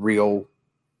real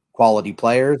quality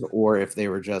players or if they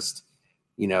were just,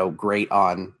 great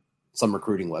on some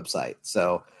recruiting website.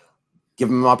 So give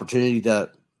them an opportunity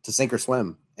to sink or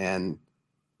swim. And,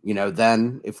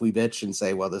 then if we bitch and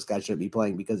say, well, this guy shouldn't be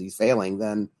playing because he's failing,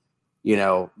 then,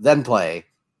 then play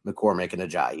McCormick and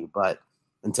Ajayi. But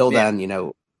until then,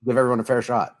 give everyone a fair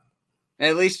shot.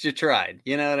 At least you tried.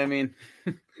 You know what I mean?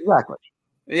 Exactly.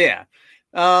 Yeah.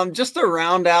 Just to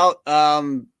round out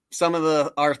some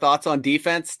of our thoughts on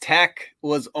defense, Tech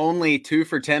was only 2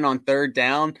 for 10 on 3rd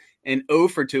down and 0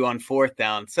 for 2 on 4th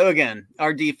down. So again,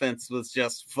 our defense was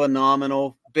just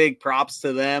phenomenal. Big props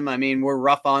to them. I mean, we're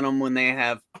rough on them when they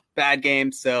have bad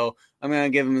games, so I'm going to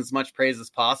give them as much praise as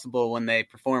possible when they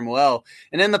perform well.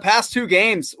 And in the past 2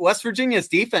 games, West Virginia's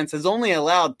defense has only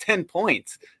allowed 10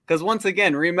 points. Because once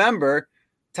again, remember,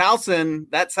 Towson,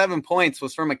 that 7 points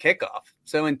was from a kickoff.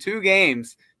 So in 2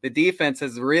 games, the defense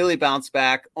has really bounced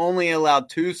back, only allowed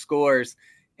 2 scores.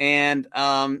 And,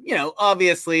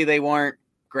 obviously they weren't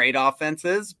great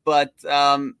offenses, but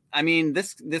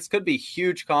this could be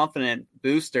huge confident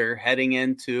booster heading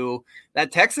into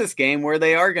that Texas game where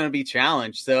they are going to be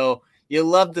challenged. So you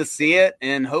love to see it,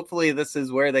 and hopefully this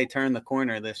is where they turn the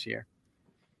corner this year.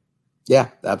 Yeah,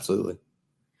 absolutely.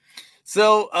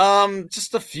 So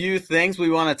just a few things we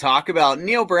want to talk about.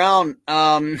 Neal Brown,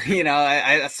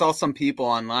 I saw some people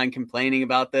online complaining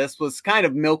about this, was kind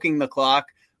of milking the clock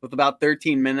with about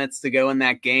 13 minutes to go in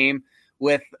that game,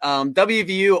 with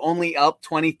WVU only up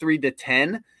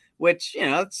 23-10, which,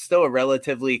 it's still a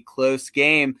relatively close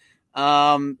game.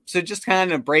 So just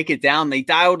kind of break it down. They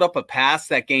dialed up a pass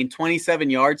that gained 27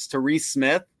 yards to Reese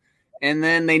Smith, and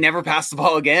then they never passed the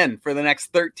ball again for the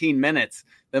next 13 minutes.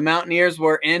 The Mountaineers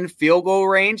were in field goal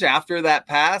range after that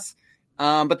pass,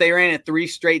 but they ran it 3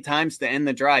 straight times to end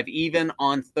the drive. Even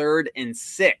on 3rd and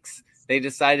 6, they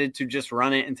decided to just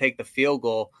run it and take the field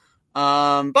goal.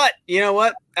 But you know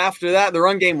what? After that, the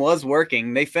run game was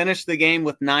working. They finished the game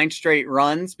with 9 straight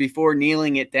runs before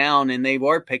kneeling it down, and they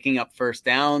were picking up first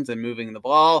downs and moving the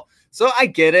ball. So I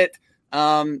get it.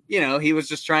 He was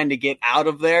just trying to get out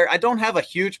of there. I don't have a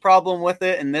huge problem with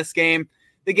it in this game.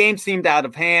 The game seemed out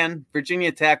of hand.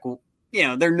 Virginia Tech,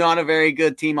 they're not a very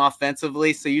good team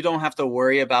offensively, so you don't have to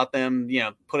worry about them,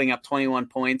 putting up 21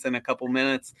 points in a couple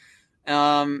minutes.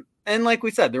 And like we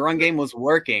said, the run game was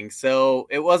working, so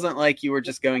it wasn't like you were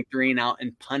just going 3 and out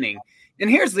and punting. And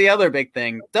here's the other big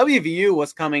thing. WVU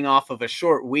was coming off of a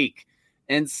short week.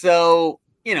 And so,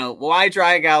 why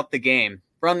drag out the game?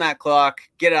 Run that clock,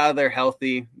 get out of there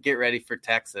healthy, get ready for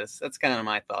Texas. That's kind of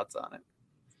my thoughts on it.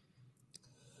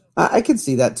 I can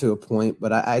see that to a point,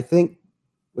 but I think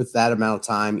with that amount of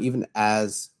time, even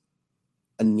as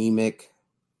anemic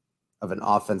of an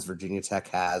offense Virginia Tech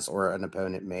has or an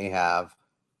opponent may have,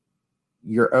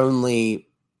 you're only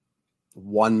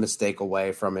one mistake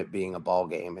away from it being a ball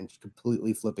game and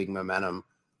completely flipping momentum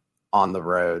on the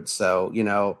road. So,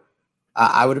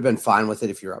 I would have been fine with it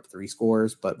if you're up 3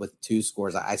 scores, but with 2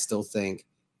 scores, I still think,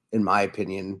 in my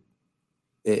opinion,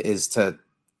 is to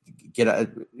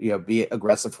be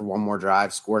aggressive for one more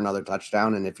drive, score another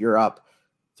touchdown. And if you're up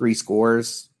 3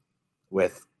 scores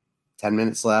with 10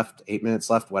 minutes left, 8 minutes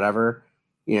left, whatever,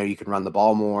 you can run the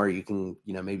ball more. You can,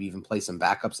 maybe even play some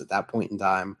backups at that point in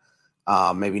time.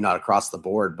 Maybe not across the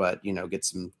board, but, get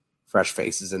some fresh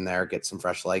faces in there, get some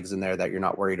fresh legs in there that you're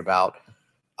not worried about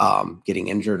getting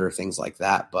injured or things like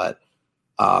that. But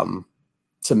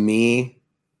to me,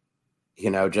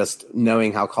 just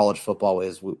knowing how college football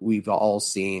is, we've all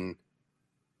seen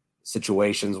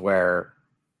situations where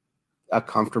a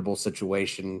comfortable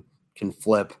situation can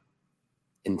flip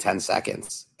in 10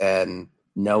 seconds. And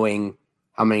knowing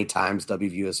how many times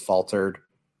WVU has faltered,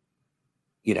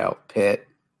 Pitt,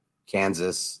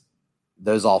 Kansas,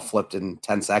 those all flipped in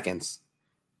 10 seconds.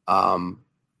 Someone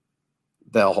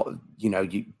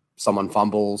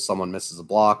fumbles, someone misses a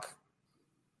block,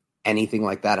 anything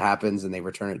like that happens, and they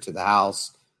return it to the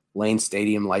house. Lane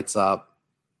Stadium lights up,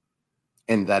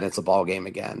 and then it's a ball game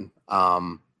again.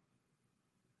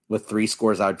 With 3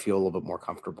 scores, I would feel a little bit more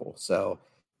comfortable. So,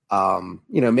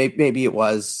 maybe it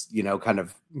was, kind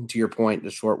of to your point, a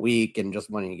short week and just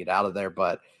wanting to get out of there.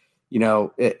 But,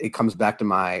 it comes back to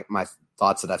my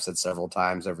thoughts that I've said several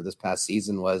times over this past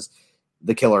season was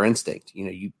the killer instinct.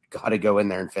 You got to go in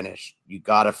there and finish. You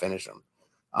got to finish them.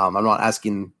 I'm not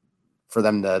asking for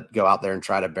them to go out there and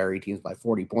try to bury teams by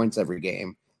 40 points every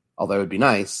game, although it'd be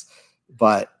nice,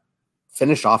 but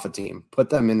finish off a team, put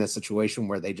them in a situation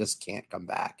where they just can't come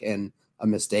back. And a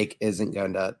mistake isn't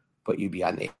going to put you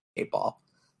behind the 8 ball.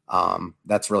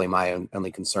 That's really my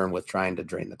only concern with trying to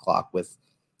drain the clock with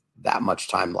that much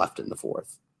time left in the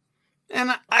fourth. And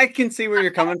I can see where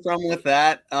you're coming from with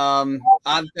that.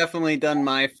 I've definitely done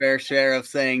my fair share of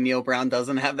saying Neal Brown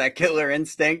doesn't have that killer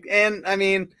instinct. And I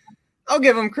mean, I'll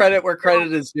give him credit where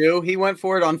credit is due. He went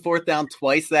for it on 4th down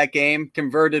twice that game,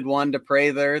 converted one to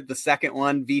Prather. The second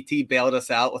one, VT bailed us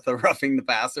out with a roughing the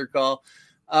passer call.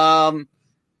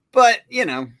 But,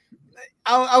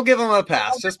 I'll give him a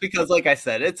pass just because, like I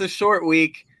said, it's a short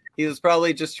week. He was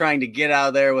probably just trying to get out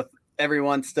of there with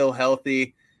everyone still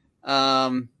healthy.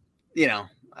 I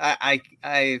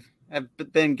have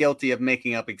been guilty of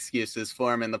making up excuses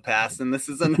for him in the past, and this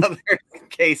is another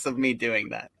case of me doing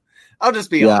that. I'll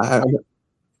just be honest.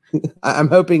 I'm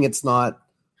hoping it's not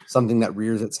something that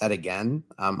rears its head again.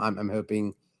 I'm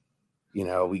hoping,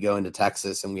 we go into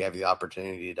Texas and we have the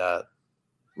opportunity to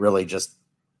really just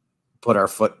put our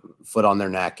foot on their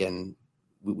neck and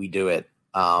we do it.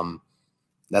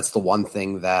 That's the one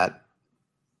thing that,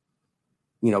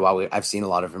 while I've seen a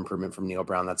lot of improvement from Neal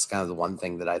Brown, that's kind of the one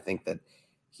thing that I think that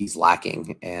he's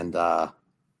lacking. And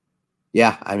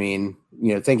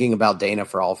thinking about Dana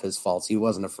for all of his faults, he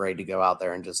wasn't afraid to go out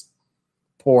there and just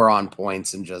pour on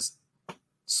points and just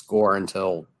score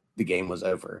until the game was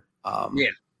over. And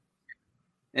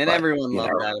everyone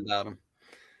loved that about him.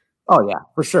 Oh yeah,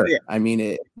 for sure. Yeah. I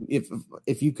mean,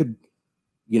 if you could,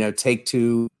 take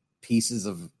 2 pieces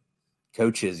of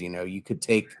coaches, you could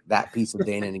take that piece of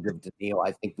Dana and give it to Neal.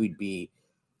 I think we'd be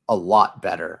a lot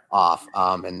better off.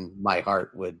 And my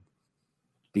heart would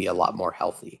be a lot more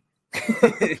healthy.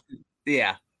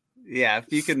 Yeah.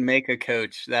 If you could make a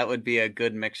coach, that would be a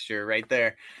good mixture right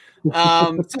there.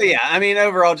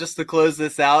 Overall, just to close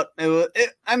this out, it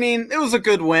was a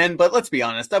good win, but let's be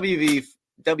honest,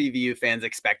 WVU fans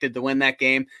expected to win that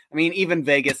game. I mean, even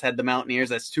Vegas had the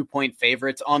Mountaineers as 2-point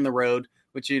favorites on the road,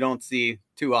 which you don't see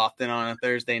too often on a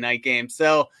Thursday night game.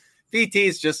 So VT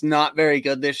is just not very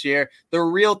good this year. The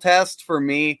real test for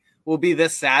me will be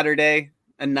this Saturday,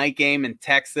 a night game in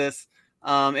Texas.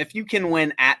 If you can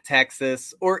win at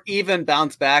Texas or even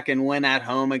bounce back and win at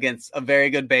home against a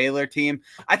very good Baylor team,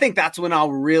 I think that's when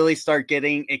I'll really start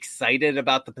getting excited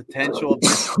about the potential of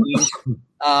this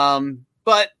team.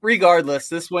 But regardless,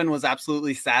 this win was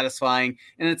absolutely satisfying,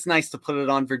 and it's nice to put it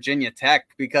on Virginia Tech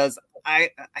because I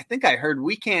think I heard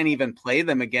we can't even play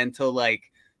them again till like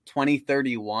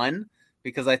 2031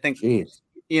 because I think,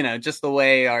 just the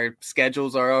way our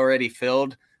schedules are already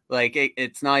filled, like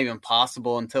it's not even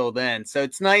possible until then. So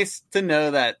it's nice to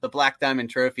know that the Black Diamond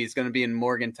Trophy is going to be in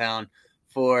Morgantown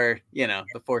for,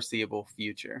 the foreseeable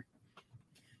future.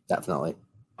 Definitely.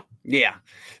 Yeah.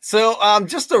 So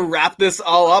just to wrap this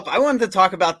all up, I wanted to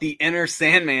talk about the Enter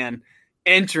Sandman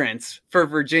entrance for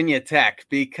Virginia Tech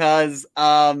because,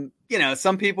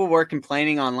 some people were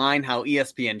complaining online how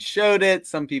ESPN showed it.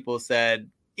 Some people said,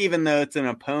 even though it's an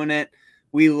opponent,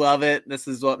 we love it. This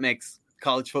is what makes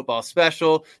college football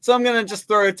special. So I'm going to just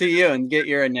throw it to you and get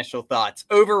your initial thoughts.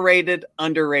 Overrated,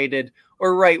 underrated,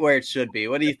 or right where it should be.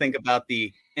 What do you think about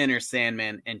the Enter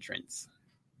Sandman entrance?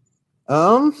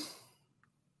 I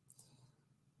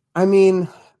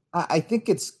think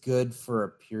it's good for a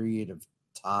period of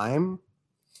time.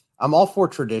 I'm all for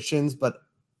traditions, but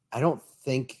I don't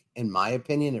think, in my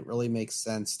opinion, it really makes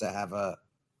sense to have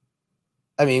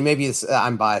maybe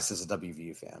I'm biased as a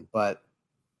WVU fan, but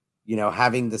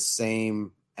having the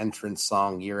same entrance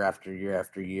song year after year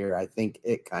after year, I think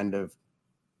it kind of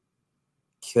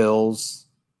kills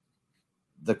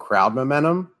the crowd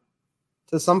momentum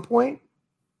to some point.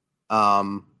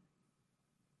 And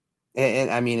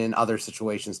in other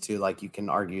situations too, like you can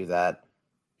argue that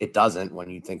it doesn't when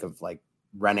you think of like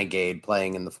Renegade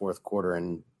playing in the fourth quarter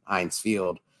in Heinz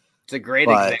Field. It's a great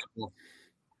example.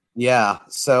 Yeah.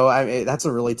 So that's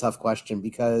a really tough question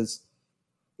because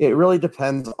it really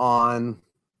depends on,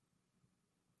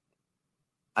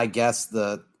 I guess,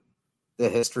 the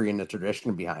history and the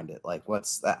tradition behind it. Like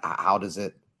what's that? How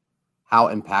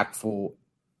impactful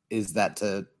is that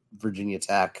to Virginia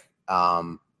Tech?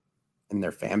 In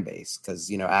their fan base,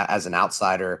 because as an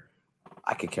outsider,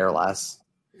 I could care less.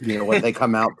 What they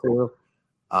come out to.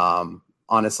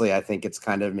 Honestly, I think it's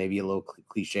kind of maybe a little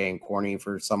cliche and corny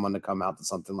for someone to come out to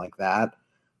something like that.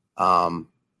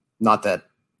 Not that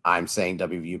I'm saying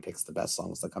WVU picks the best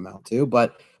songs to come out to,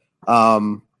 but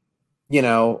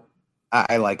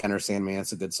I like Enter Sandman.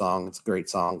 It's a good song. It's a great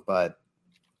song, but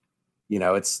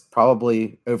it's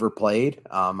probably overplayed.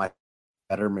 I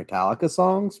better Metallica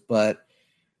songs, but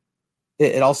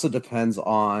it also depends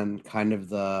on kind of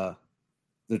the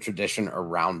tradition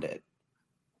around it.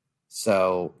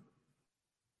 So,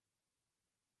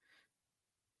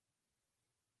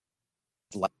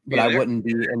 but I wouldn't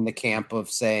be in the camp of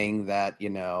saying that,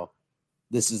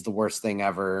 this is the worst thing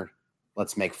ever.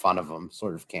 Let's make fun of them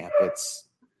sort of camp. It's,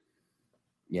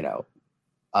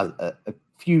 a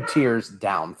few tiers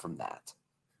down from that.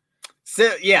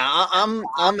 So yeah,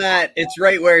 I'm at it's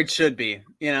right where it should be.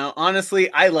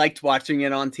 Honestly, I liked watching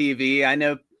it on TV. I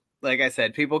know, like I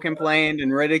said, people complained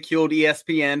and ridiculed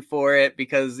ESPN for it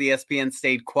because ESPN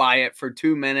stayed quiet for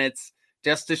 2 minutes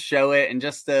just to show it and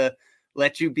just to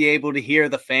let you be able to hear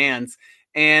the fans.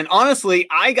 And honestly,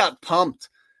 I got pumped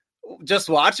just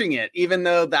watching it, even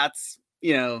though that's,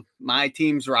 my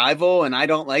team's rival and I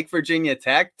don't like Virginia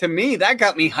Tech. To me, that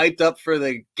got me hyped up for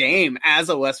the game as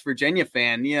a West Virginia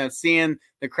fan, seeing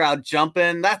the crowd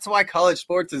jumping. That's why college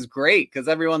sports is great, because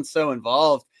everyone's so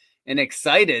involved and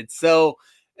excited. So,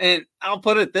 and I'll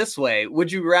put it this way.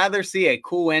 Would you rather see a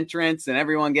cool entrance and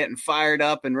everyone getting fired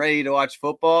up and ready to watch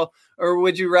football? Or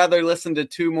would you rather listen to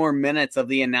 2 more minutes of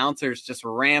the announcers just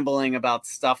rambling about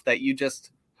stuff that you just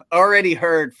already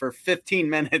heard for 15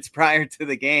 minutes prior to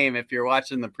the game if you're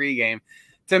watching the pregame?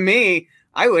 To me,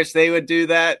 I wish they would do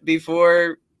that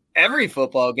before every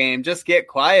football game. Just get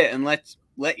quiet and let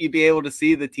you be able to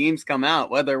see the teams come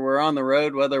out, whether we're on the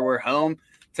road, whether we're home.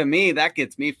 To me, that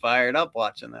gets me fired up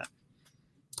watching that.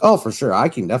 Oh, for sure. I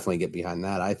can definitely get behind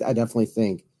that. I definitely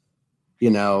think,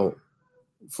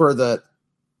 for the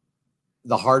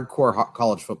hardcore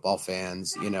college football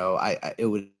fans, it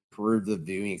would improve the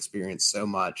viewing experience so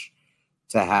much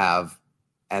to have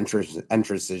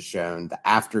entrances shown, the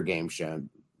after game shown,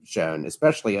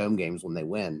 especially home games when they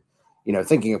win.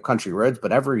 Thinking of Country Roads,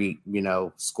 but every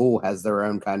school has their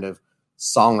own kind of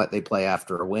song that they play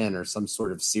after a win or some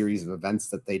sort of series of events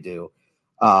that they do.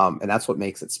 And that's what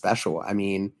makes it special. I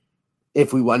mean,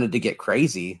 if we wanted to get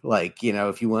crazy,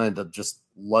 if you wanted to just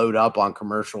load up on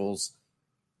commercials,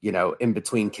 in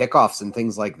between kickoffs and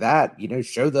things like that,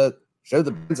 show the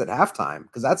bands at halftime,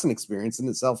 because that's an experience in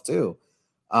itself too.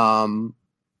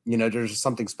 There's just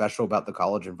something special about the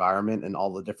college environment and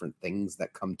all the different things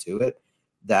that come to it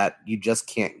that you just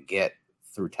can't get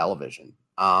through television.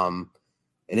 And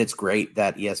it's great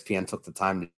that ESPN took the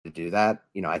time to do that.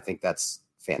 I think that's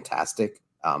fantastic.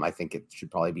 I think it should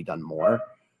probably be done more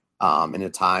in a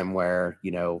time where,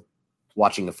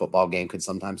 watching a football game could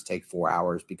sometimes take 4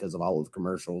 hours because of all of the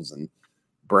commercials and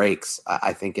breaks.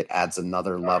 I think it adds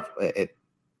another level. It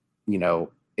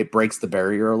breaks the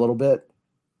barrier a little bit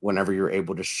whenever you're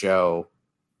able to show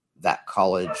that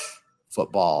college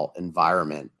football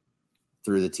environment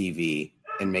through the TV,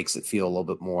 and makes it feel a little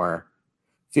bit more,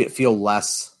 feel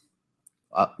less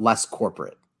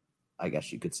corporate, I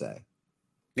guess you could say.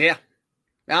 Yeah,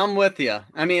 I'm with you.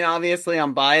 I mean, obviously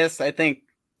I'm biased. I think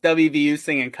WVU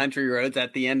singing Country Roads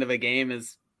at the end of a game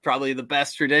is probably the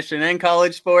best tradition in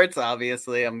college sports.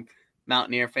 Obviously, I'm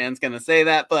Mountaineer fans going to say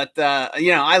that, but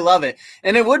I love it.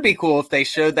 And it would be cool if they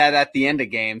showed that at the end of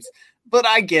games, but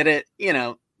I get it.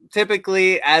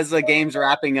 Typically as the game's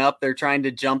wrapping up, they're trying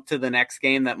to jump to the next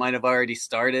game that might've already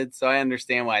started. So I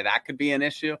understand why that could be an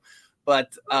issue,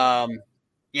 but showing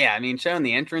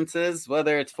the entrances,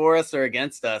 whether it's for us or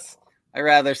against us, I'd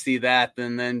rather see that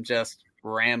than just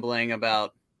rambling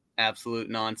about absolute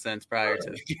nonsense prior to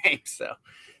the game. So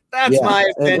that's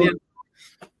my opinion.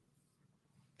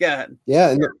 Go ahead.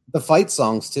 Yeah, and the fight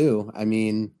songs too. I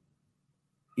mean,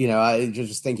 I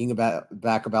just thinking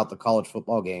back about the college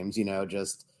football games.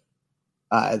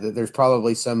 There's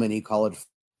probably so many college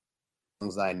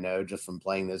songs that I know just from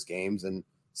playing those games and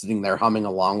sitting there humming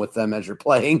along with them as you're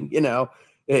playing.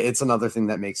 It's another thing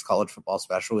that makes college football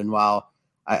special. And while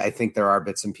I think there are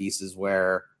bits and pieces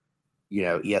where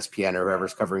ESPN or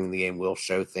whoever's covering the game will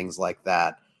show things like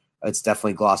that, it's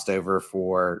definitely glossed over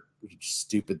for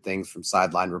stupid things from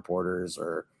sideline reporters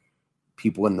or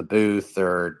people in the booth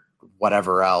or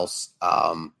whatever else.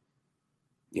 Honestly,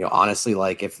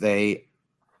 if they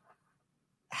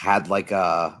had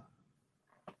I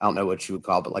don't know what you would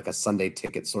call, but a Sunday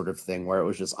ticket sort of thing where it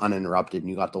was just uninterrupted and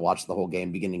you got to watch the whole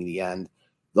game beginning to the end,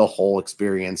 the whole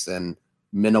experience, and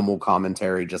minimal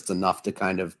commentary, just enough to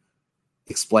kind of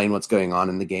explain what's going on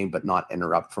in the game, but not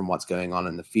interrupt from what's going on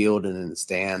in the field and in the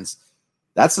stands.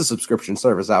 That's a subscription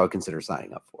service I would consider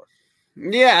signing up for.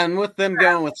 Yeah, and with them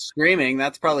going with streaming,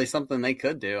 that's probably something they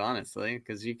could do, honestly,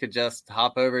 because you could just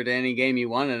hop over to any game you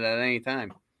wanted at any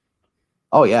time.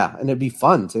 Oh, yeah, and it'd be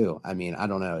fun, too. I mean, I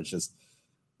don't know. It's just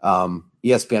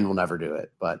ESPN will never do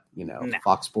it, but No.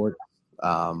 Fox Sports,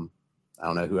 I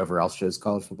don't know, whoever else shows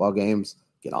college football games,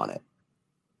 get on it.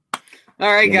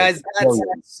 All right, guys,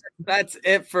 that's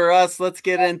it for us. Let's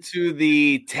get into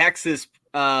the Texas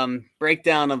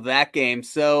breakdown of that game.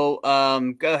 So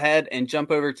go ahead and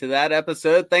jump over to that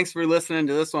episode. Thanks for listening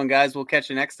to this one, guys. We'll catch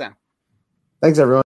you next time. Thanks, everyone.